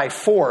taking it by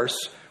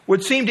force,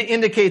 would seem to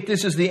indicate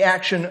this is the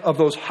action of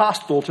those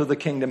hostile to the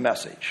kingdom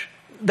message.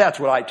 That's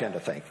what I tend to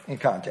think in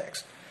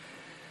context.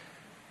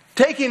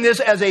 Taking this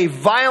as a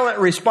violent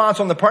response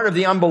on the part of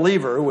the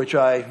unbeliever, which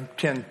I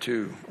tend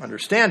to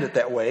understand it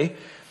that way,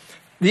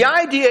 the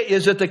idea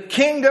is that the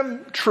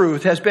kingdom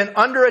truth has been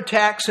under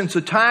attack since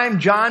the time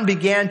John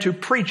began to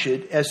preach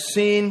it, as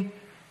seen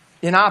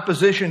in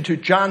opposition to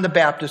John the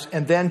Baptist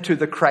and then to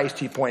the Christ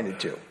he pointed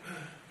to.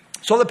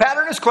 So the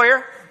pattern is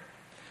clear.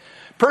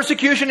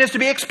 Persecution is to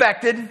be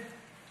expected.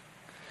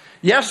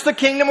 Yes, the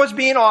kingdom was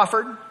being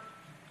offered.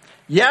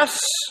 Yes,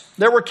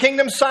 there were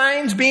kingdom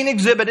signs being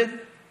exhibited.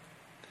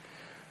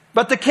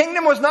 But the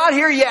kingdom was not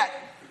here yet.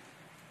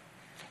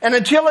 And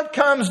until it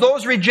comes,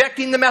 those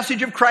rejecting the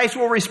message of Christ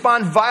will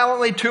respond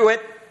violently to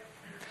it.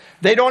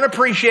 They don't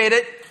appreciate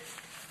it.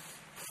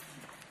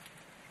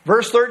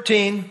 Verse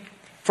 13,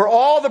 for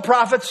all the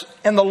prophets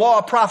and the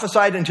law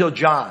prophesied until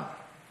John.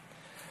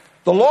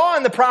 The law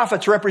and the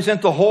prophets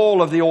represent the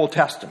whole of the Old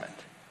Testament.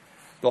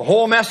 The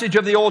whole message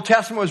of the Old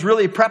Testament was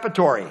really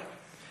preparatory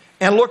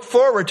and looked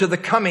forward to the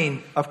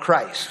coming of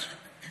Christ.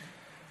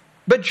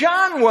 But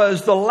John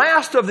was the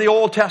last of the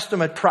Old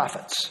Testament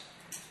prophets.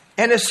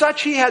 And as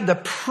such, he had the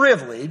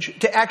privilege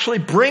to actually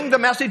bring the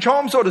message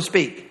home, so to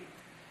speak.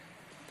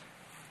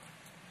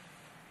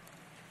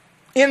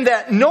 In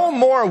that no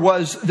more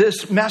was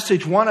this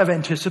message one of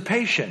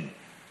anticipation,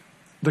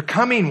 the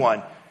coming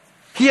one.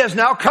 He has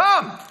now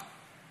come.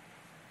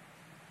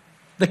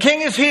 The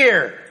king is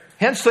here.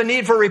 Hence the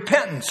need for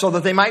repentance so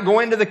that they might go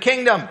into the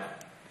kingdom.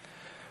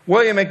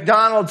 William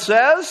MacDonald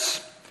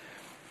says,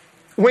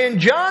 when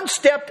John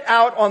stepped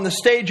out on the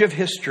stage of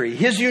history,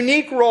 his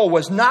unique role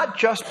was not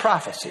just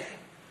prophecy.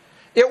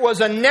 It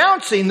was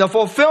announcing the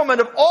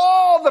fulfillment of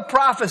all the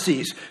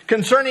prophecies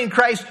concerning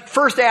Christ's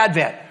first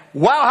advent.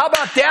 Wow, how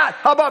about that?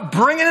 How about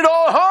bringing it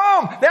all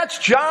home? That's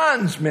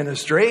John's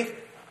ministry.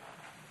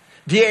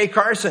 D.A.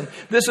 Carson,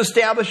 this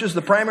establishes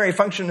the primary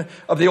function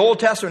of the Old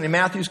Testament in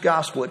Matthew's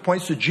gospel. It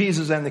points to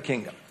Jesus and the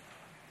kingdom.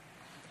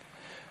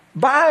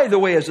 By the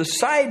way, as a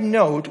side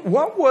note,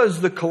 what was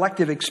the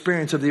collective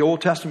experience of the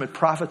Old Testament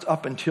prophets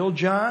up until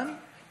John?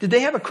 Did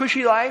they have a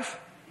cushy life?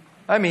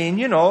 I mean,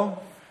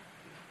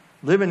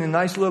 living in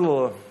nice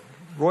little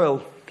royal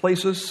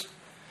places.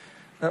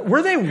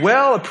 Were they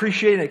well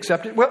appreciated and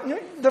accepted? Well,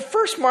 the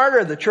first martyr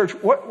of the church,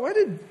 what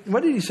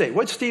did he say?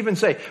 What did Stephen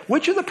say?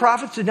 Which of the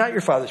prophets did not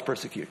your fathers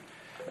persecute?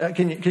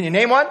 Can you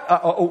name one?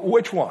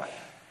 Which one?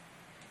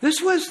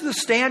 This was the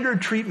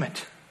standard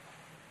treatment.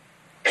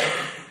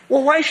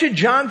 Well, why should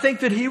John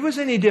think that he was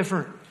any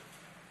different?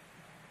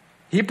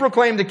 He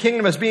proclaimed the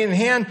kingdom as being in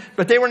hand,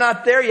 but they were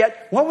not there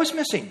yet. What was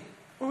missing?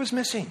 What was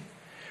missing?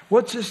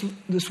 What's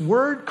this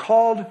word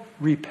called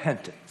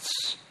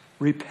repentance?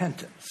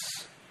 Repentance.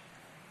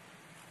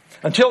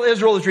 Until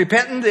Israel is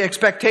repentant, the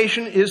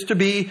expectation is to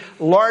be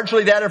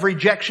largely that of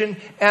rejection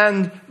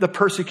and the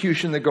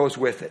persecution that goes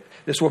with it.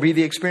 This will be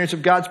the experience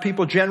of God's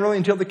people generally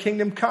until the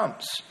kingdom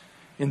comes.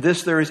 In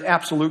this, there is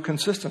absolute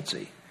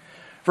consistency.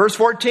 Verse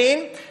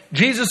 14,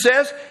 Jesus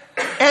says,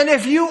 and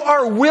if you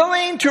are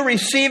willing to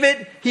receive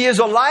it, he is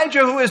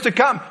Elijah who is to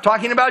come.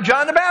 Talking about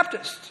John the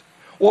Baptist.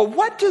 Well,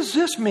 what does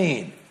this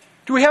mean?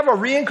 Do we have a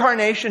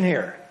reincarnation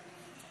here?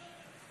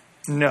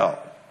 No,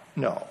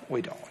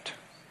 we don't.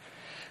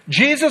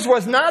 Jesus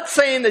was not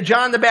saying that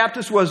John the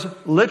Baptist was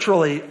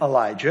literally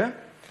Elijah.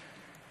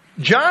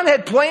 John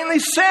had plainly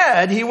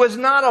said he was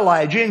not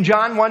Elijah in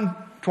John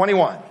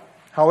 1:21.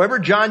 However,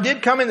 John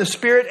did come in the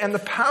spirit and the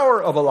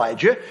power of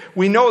Elijah.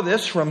 We know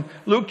this from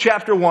Luke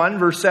chapter 1,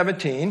 verse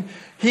 17.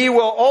 He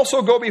will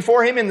also go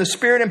before him in the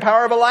spirit and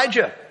power of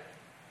Elijah.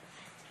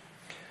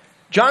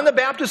 John the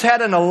Baptist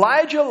had an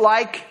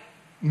Elijah-like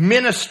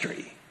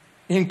ministry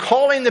in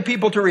calling the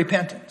people to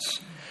repentance.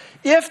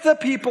 If the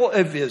people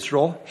of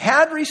Israel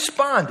had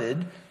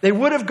responded, they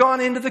would have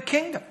gone into the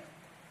kingdom.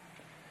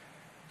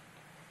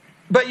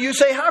 But you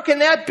say, how can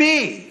that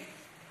be?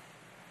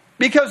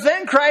 Because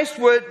then Christ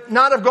would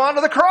not have gone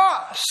to the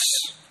cross.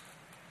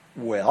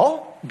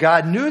 Well,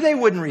 God knew they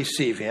wouldn't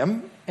receive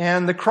him,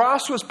 and the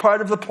cross was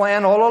part of the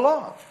plan all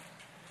along.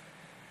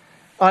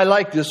 I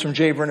like this from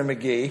J. Vernon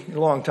McGee, a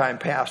longtime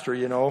pastor,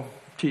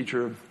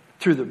 teacher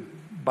through the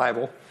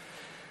Bible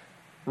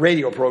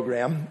radio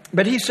program.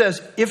 But he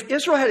says, if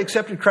Israel had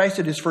accepted Christ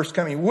at his first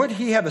coming, would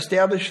he have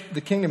established the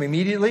kingdom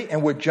immediately?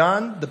 And would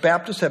John the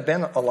Baptist have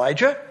been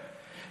Elijah?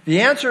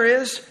 The answer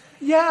is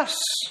yes.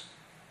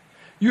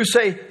 You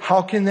say,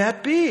 how can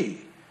that be?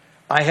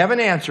 I have an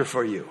answer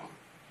for you.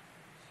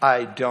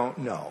 I don't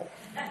know.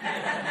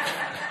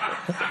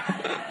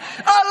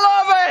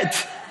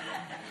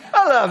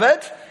 I love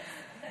it.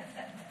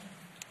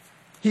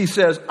 He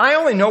says, I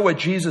only know what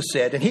Jesus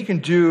said, and he can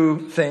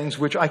do things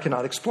which I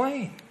cannot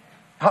explain.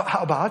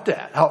 How about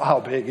that? How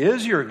big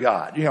is your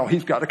God?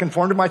 He's got to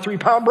conform to my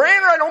 3-pound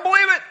brain, or I don't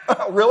believe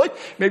it. Really?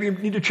 Maybe you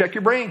need to check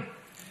your brain.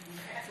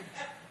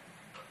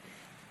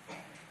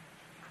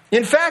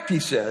 In fact, he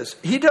says,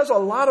 he does a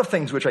lot of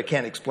things which I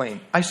can't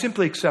explain. I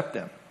simply accept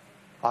them.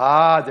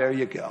 There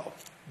you go.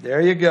 There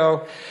you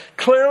go.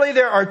 Clearly,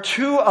 there are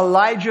two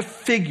Elijah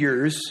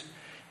figures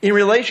in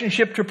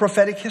relationship to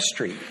prophetic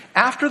history.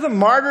 After the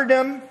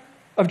martyrdom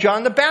of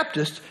John the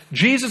Baptist,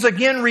 Jesus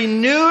again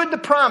renewed the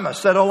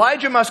promise that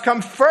Elijah must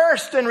come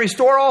first and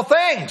restore all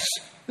things.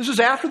 This is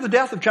after the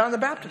death of John the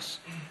Baptist.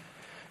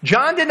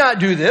 John did not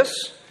do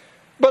this,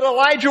 but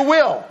Elijah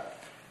will.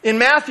 In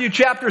Matthew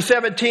chapter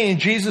 17,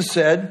 Jesus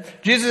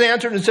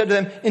answered and said to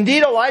them,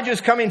 indeed, Elijah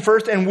is coming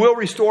first and will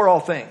restore all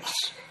things.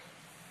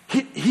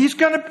 He's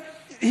going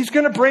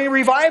to bring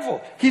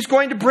revival. He's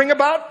going to bring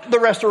about the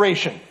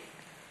restoration.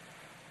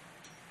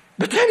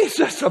 But then he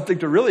says something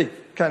to really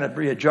kind of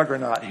be a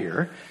juggernaut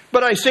here.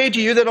 But I say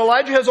to you that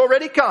Elijah has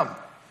already come.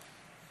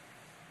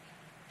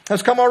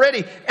 Has come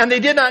already. And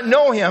they did not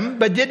know him,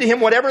 but did to him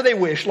whatever they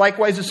wished.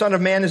 Likewise, the Son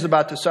of Man is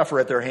about to suffer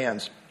at their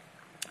hands.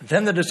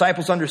 Then the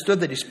disciples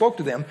understood that he spoke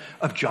to them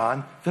of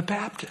John the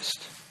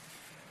Baptist.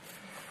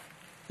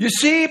 You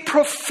see,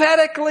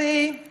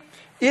 prophetically,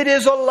 it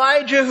is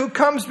Elijah who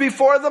comes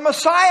before the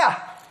Messiah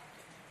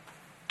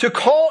to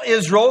call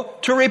Israel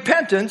to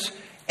repentance.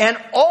 And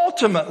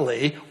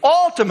ultimately,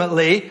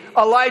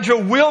 Elijah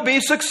will be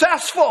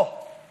successful.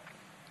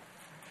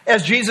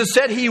 As Jesus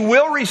said, he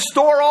will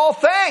restore all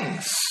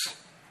things.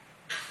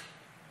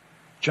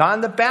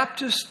 John the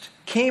Baptist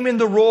came in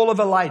the role of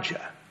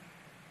Elijah,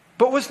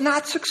 but was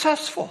not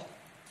successful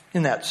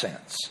in that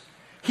sense.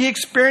 He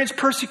experienced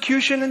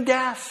persecution and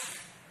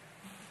death.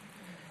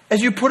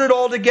 As you put it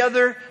all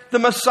together, the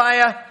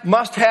Messiah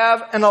must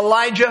have an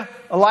Elijah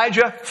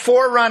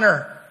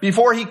forerunner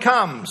before he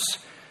comes.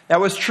 That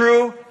was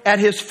true at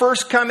his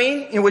first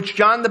coming, in which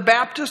John the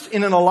Baptist,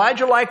 in an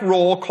Elijah-like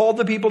role, called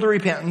the people to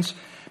repentance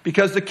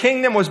because the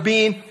kingdom was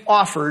being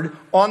offered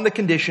on the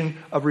condition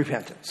of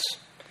repentance.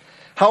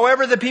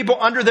 However, the people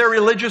under their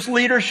religious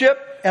leadership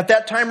at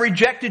that time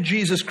rejected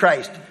Jesus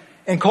Christ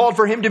and called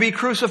for him to be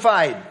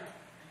crucified.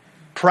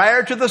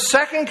 Prior to the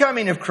second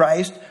coming of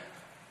Christ,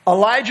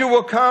 Elijah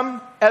will come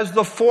as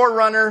the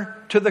forerunner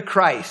to the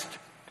Christ.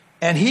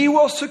 And he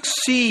will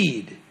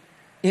succeed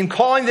in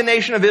calling the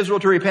nation of Israel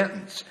to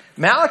repentance.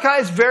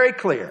 Malachi is very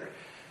clear.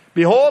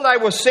 Behold, I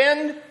will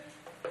send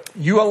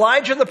you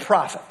Elijah the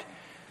prophet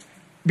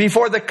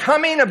before the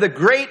coming of the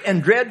great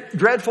and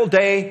dreadful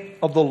day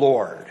of the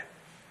Lord.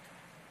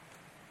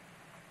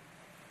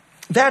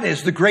 That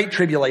is the Great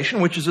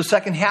Tribulation, which is the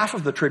second half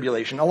of the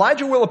tribulation.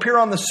 Elijah will appear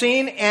on the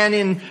scene, and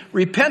in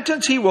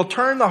repentance he will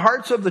turn the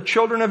hearts of the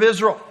children of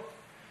Israel.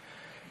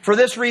 For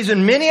this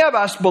reason, many of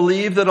us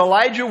believe that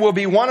Elijah will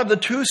be one of the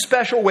two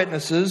special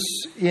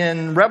witnesses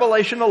in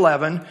Revelation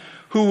 11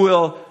 who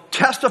will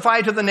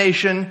testify to the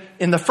nation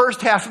in the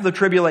first half of the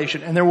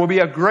tribulation. And there will be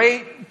a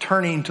great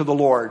turning to the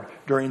Lord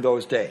during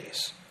those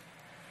days.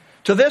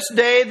 To this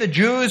day, the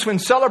Jews, when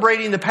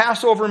celebrating the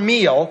Passover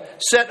meal,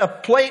 set a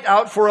plate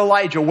out for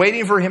Elijah,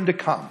 waiting for him to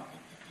come.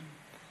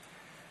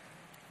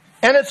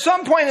 And at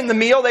some point in the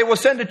meal, they will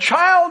send a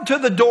child to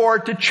the door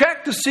to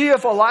check to see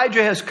if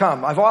Elijah has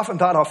come. I've often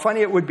thought how funny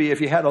it would be if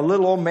you had a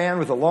little old man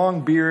with a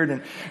long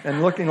beard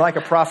and looking like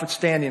a prophet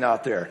standing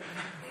out there.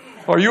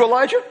 Are you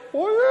Elijah?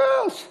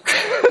 Oh,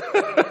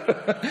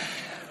 yes.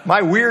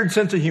 My weird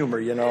sense of humor,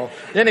 you know.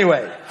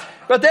 Anyway,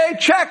 but they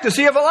check to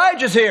see if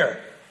Elijah's here.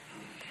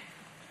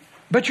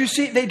 But you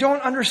see, they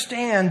don't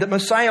understand that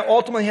Messiah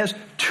ultimately has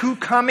two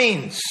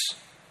comings.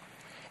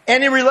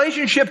 And in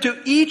relationship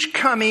to each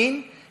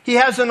coming, he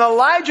has an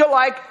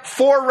Elijah-like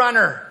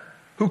forerunner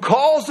who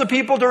calls the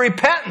people to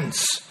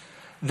repentance.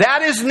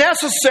 That is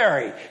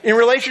necessary in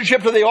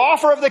relationship to the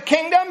offer of the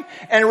kingdom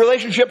and in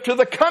relationship to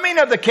the coming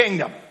of the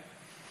kingdom.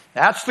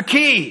 That's the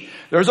key.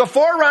 There's a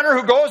forerunner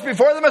who goes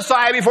before the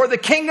Messiah before the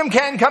kingdom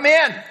can come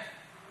in.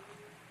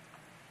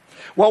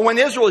 Well, when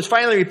Israel is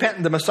finally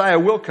repentant, the Messiah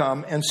will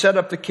come and set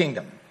up the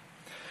kingdom.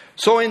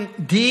 So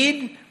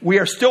indeed, we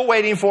are still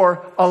waiting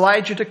for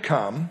Elijah to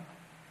come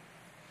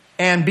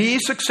and be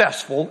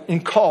successful in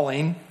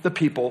calling the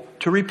people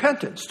to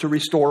repentance, to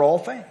restore all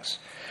things.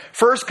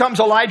 First comes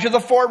Elijah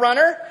the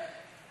forerunner,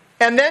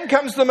 and then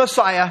comes the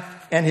Messiah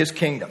and his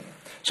kingdom.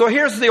 So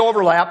here's the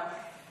overlap.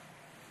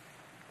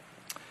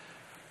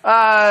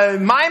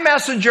 My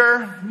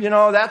messenger,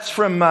 that's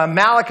from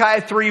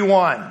Malachi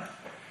 3:1.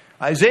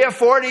 Isaiah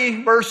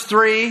 40, verse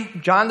 3,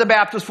 John the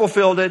Baptist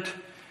fulfilled it.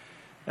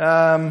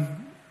 We're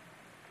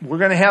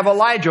going to have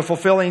Elijah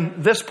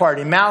fulfilling this part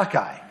in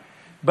Malachi.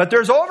 But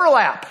there's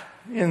overlap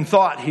in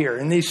thought here,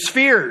 in these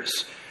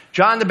spheres.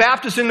 John the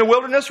Baptist in the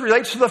wilderness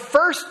relates to the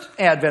first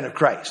advent of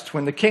Christ,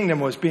 when the kingdom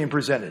was being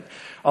presented.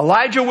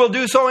 Elijah will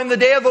do so in the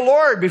day of the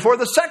Lord, before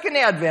the second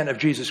advent of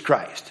Jesus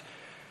Christ.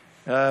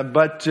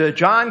 But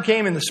John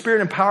came in the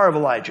spirit and power of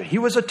Elijah. He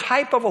was a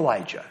type of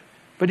Elijah,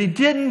 but he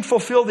didn't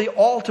fulfill the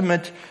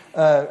ultimate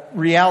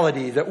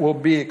reality that will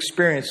be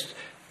experienced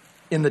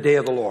in the day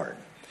of the Lord.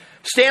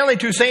 Stanley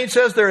Toussaint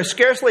says there is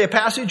scarcely a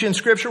passage in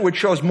Scripture which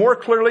shows more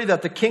clearly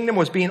that the kingdom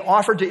was being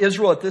offered to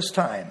Israel at this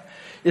time.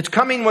 Its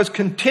coming was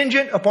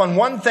contingent upon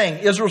one thing: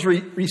 Israel's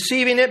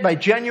receiving it by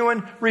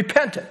genuine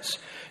repentance.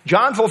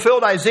 John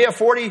fulfilled Isaiah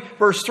 40,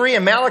 verse 3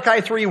 and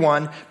Malachi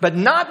 3:1, but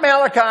not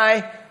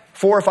Malachi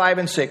 4, 5,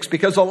 and 6,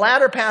 because the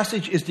latter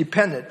passage is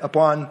dependent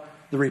upon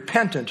the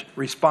repentant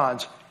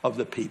response of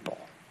the people.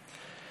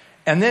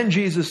 And then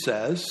Jesus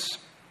says,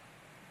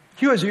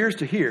 he who has ears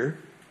to hear,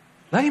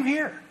 let him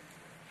hear.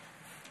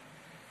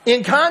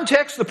 In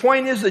context, the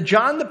point is that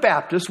John the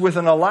Baptist, with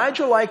an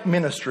Elijah-like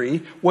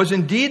ministry, was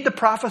indeed the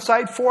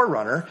prophesied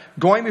forerunner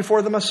going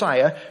before the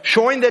Messiah,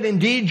 showing that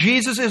indeed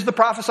Jesus is the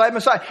prophesied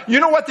Messiah.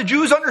 You know what the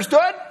Jews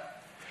understood?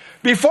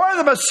 Before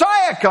the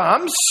Messiah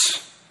comes,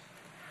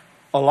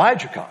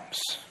 Elijah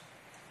comes.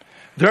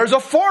 There's a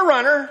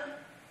forerunner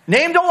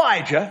named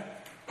Elijah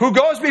who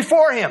goes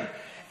before him.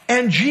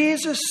 And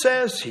Jesus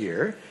says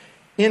here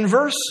in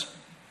verse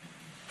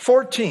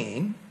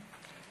 14,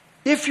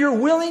 if you're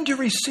willing to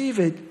receive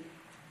it,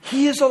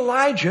 he is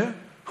Elijah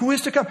who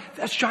is to come.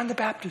 That's John the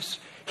Baptist.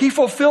 He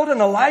fulfilled an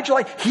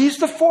Elijah-like. He's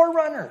the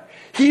forerunner.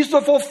 He's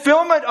the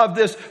fulfillment of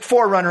this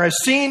forerunner as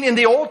seen in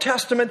the Old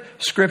Testament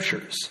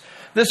scriptures.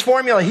 This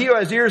formula, he who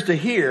has ears to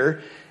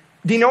hear,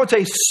 denotes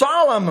a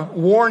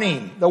solemn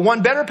warning that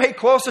one better pay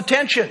close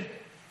attention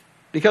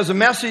because the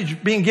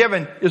message being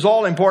given is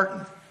all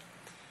important.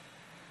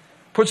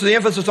 Puts the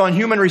emphasis on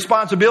human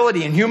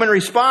responsibility and human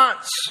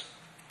response.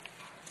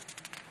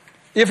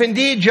 If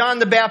indeed John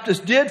the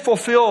Baptist did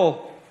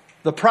fulfill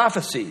the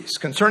prophecies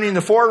concerning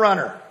the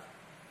forerunner,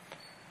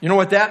 you know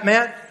what that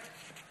meant?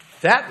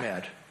 That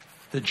meant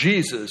that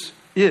Jesus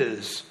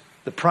is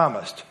the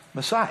promised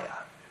Messiah.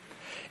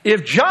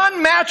 If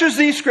John matches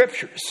these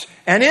scriptures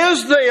and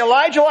is the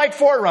Elijah-like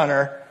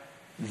forerunner,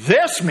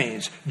 this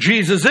means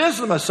Jesus is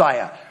the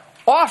Messiah,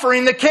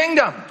 offering the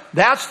kingdom.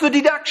 That's the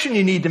deduction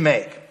you need to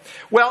make.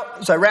 Well,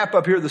 as I wrap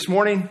up here this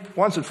morning,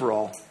 once and for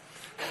all,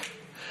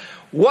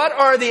 what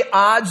are the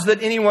odds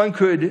that anyone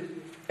could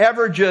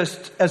ever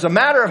just, as a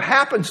matter of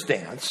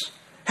happenstance,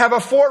 have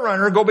a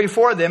forerunner go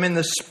before them in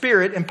the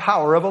spirit and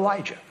power of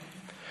Elijah?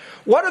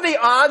 What are the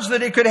odds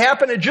that it could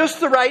happen at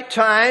just the right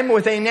time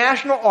with a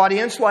national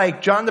audience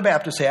like John the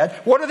Baptist had?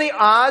 What are the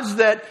odds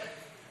that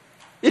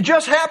It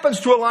just happens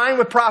to align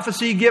with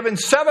prophecy given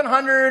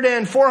 700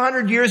 and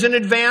 400 years in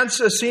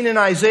advance, as seen in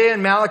Isaiah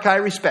and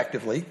Malachi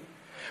respectively.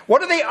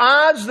 What are the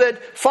odds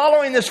that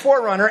following this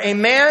forerunner, a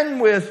man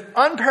with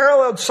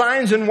unparalleled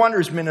signs and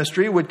wonders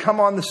ministry would come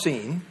on the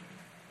scene?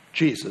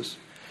 Jesus.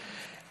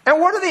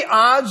 And what are the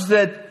odds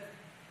that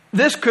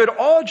this could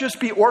all just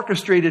be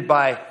orchestrated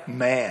by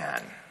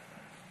man?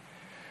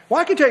 Well,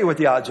 I can tell you what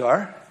the odds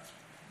are.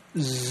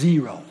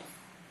 0.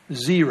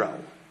 0.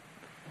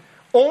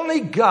 Only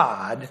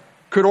God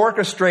could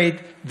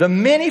orchestrate the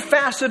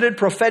many-faceted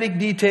prophetic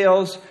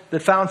details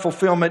that found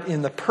fulfillment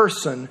in the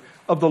person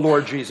of the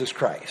Lord Jesus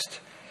Christ.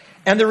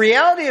 And the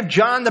reality of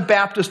John the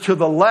Baptist to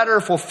the letter,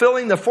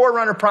 fulfilling the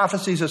forerunner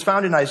prophecies as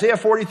found in Isaiah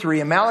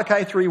 43 and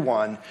Malachi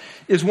 3:1,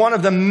 is one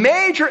of the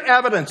major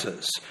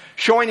evidences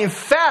showing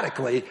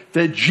emphatically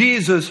that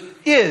Jesus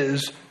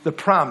is the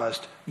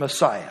promised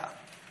Messiah.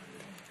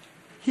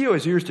 He who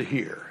has ears to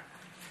hear,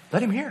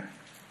 let him hear.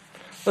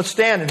 Let's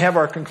stand and have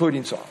our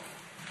concluding song.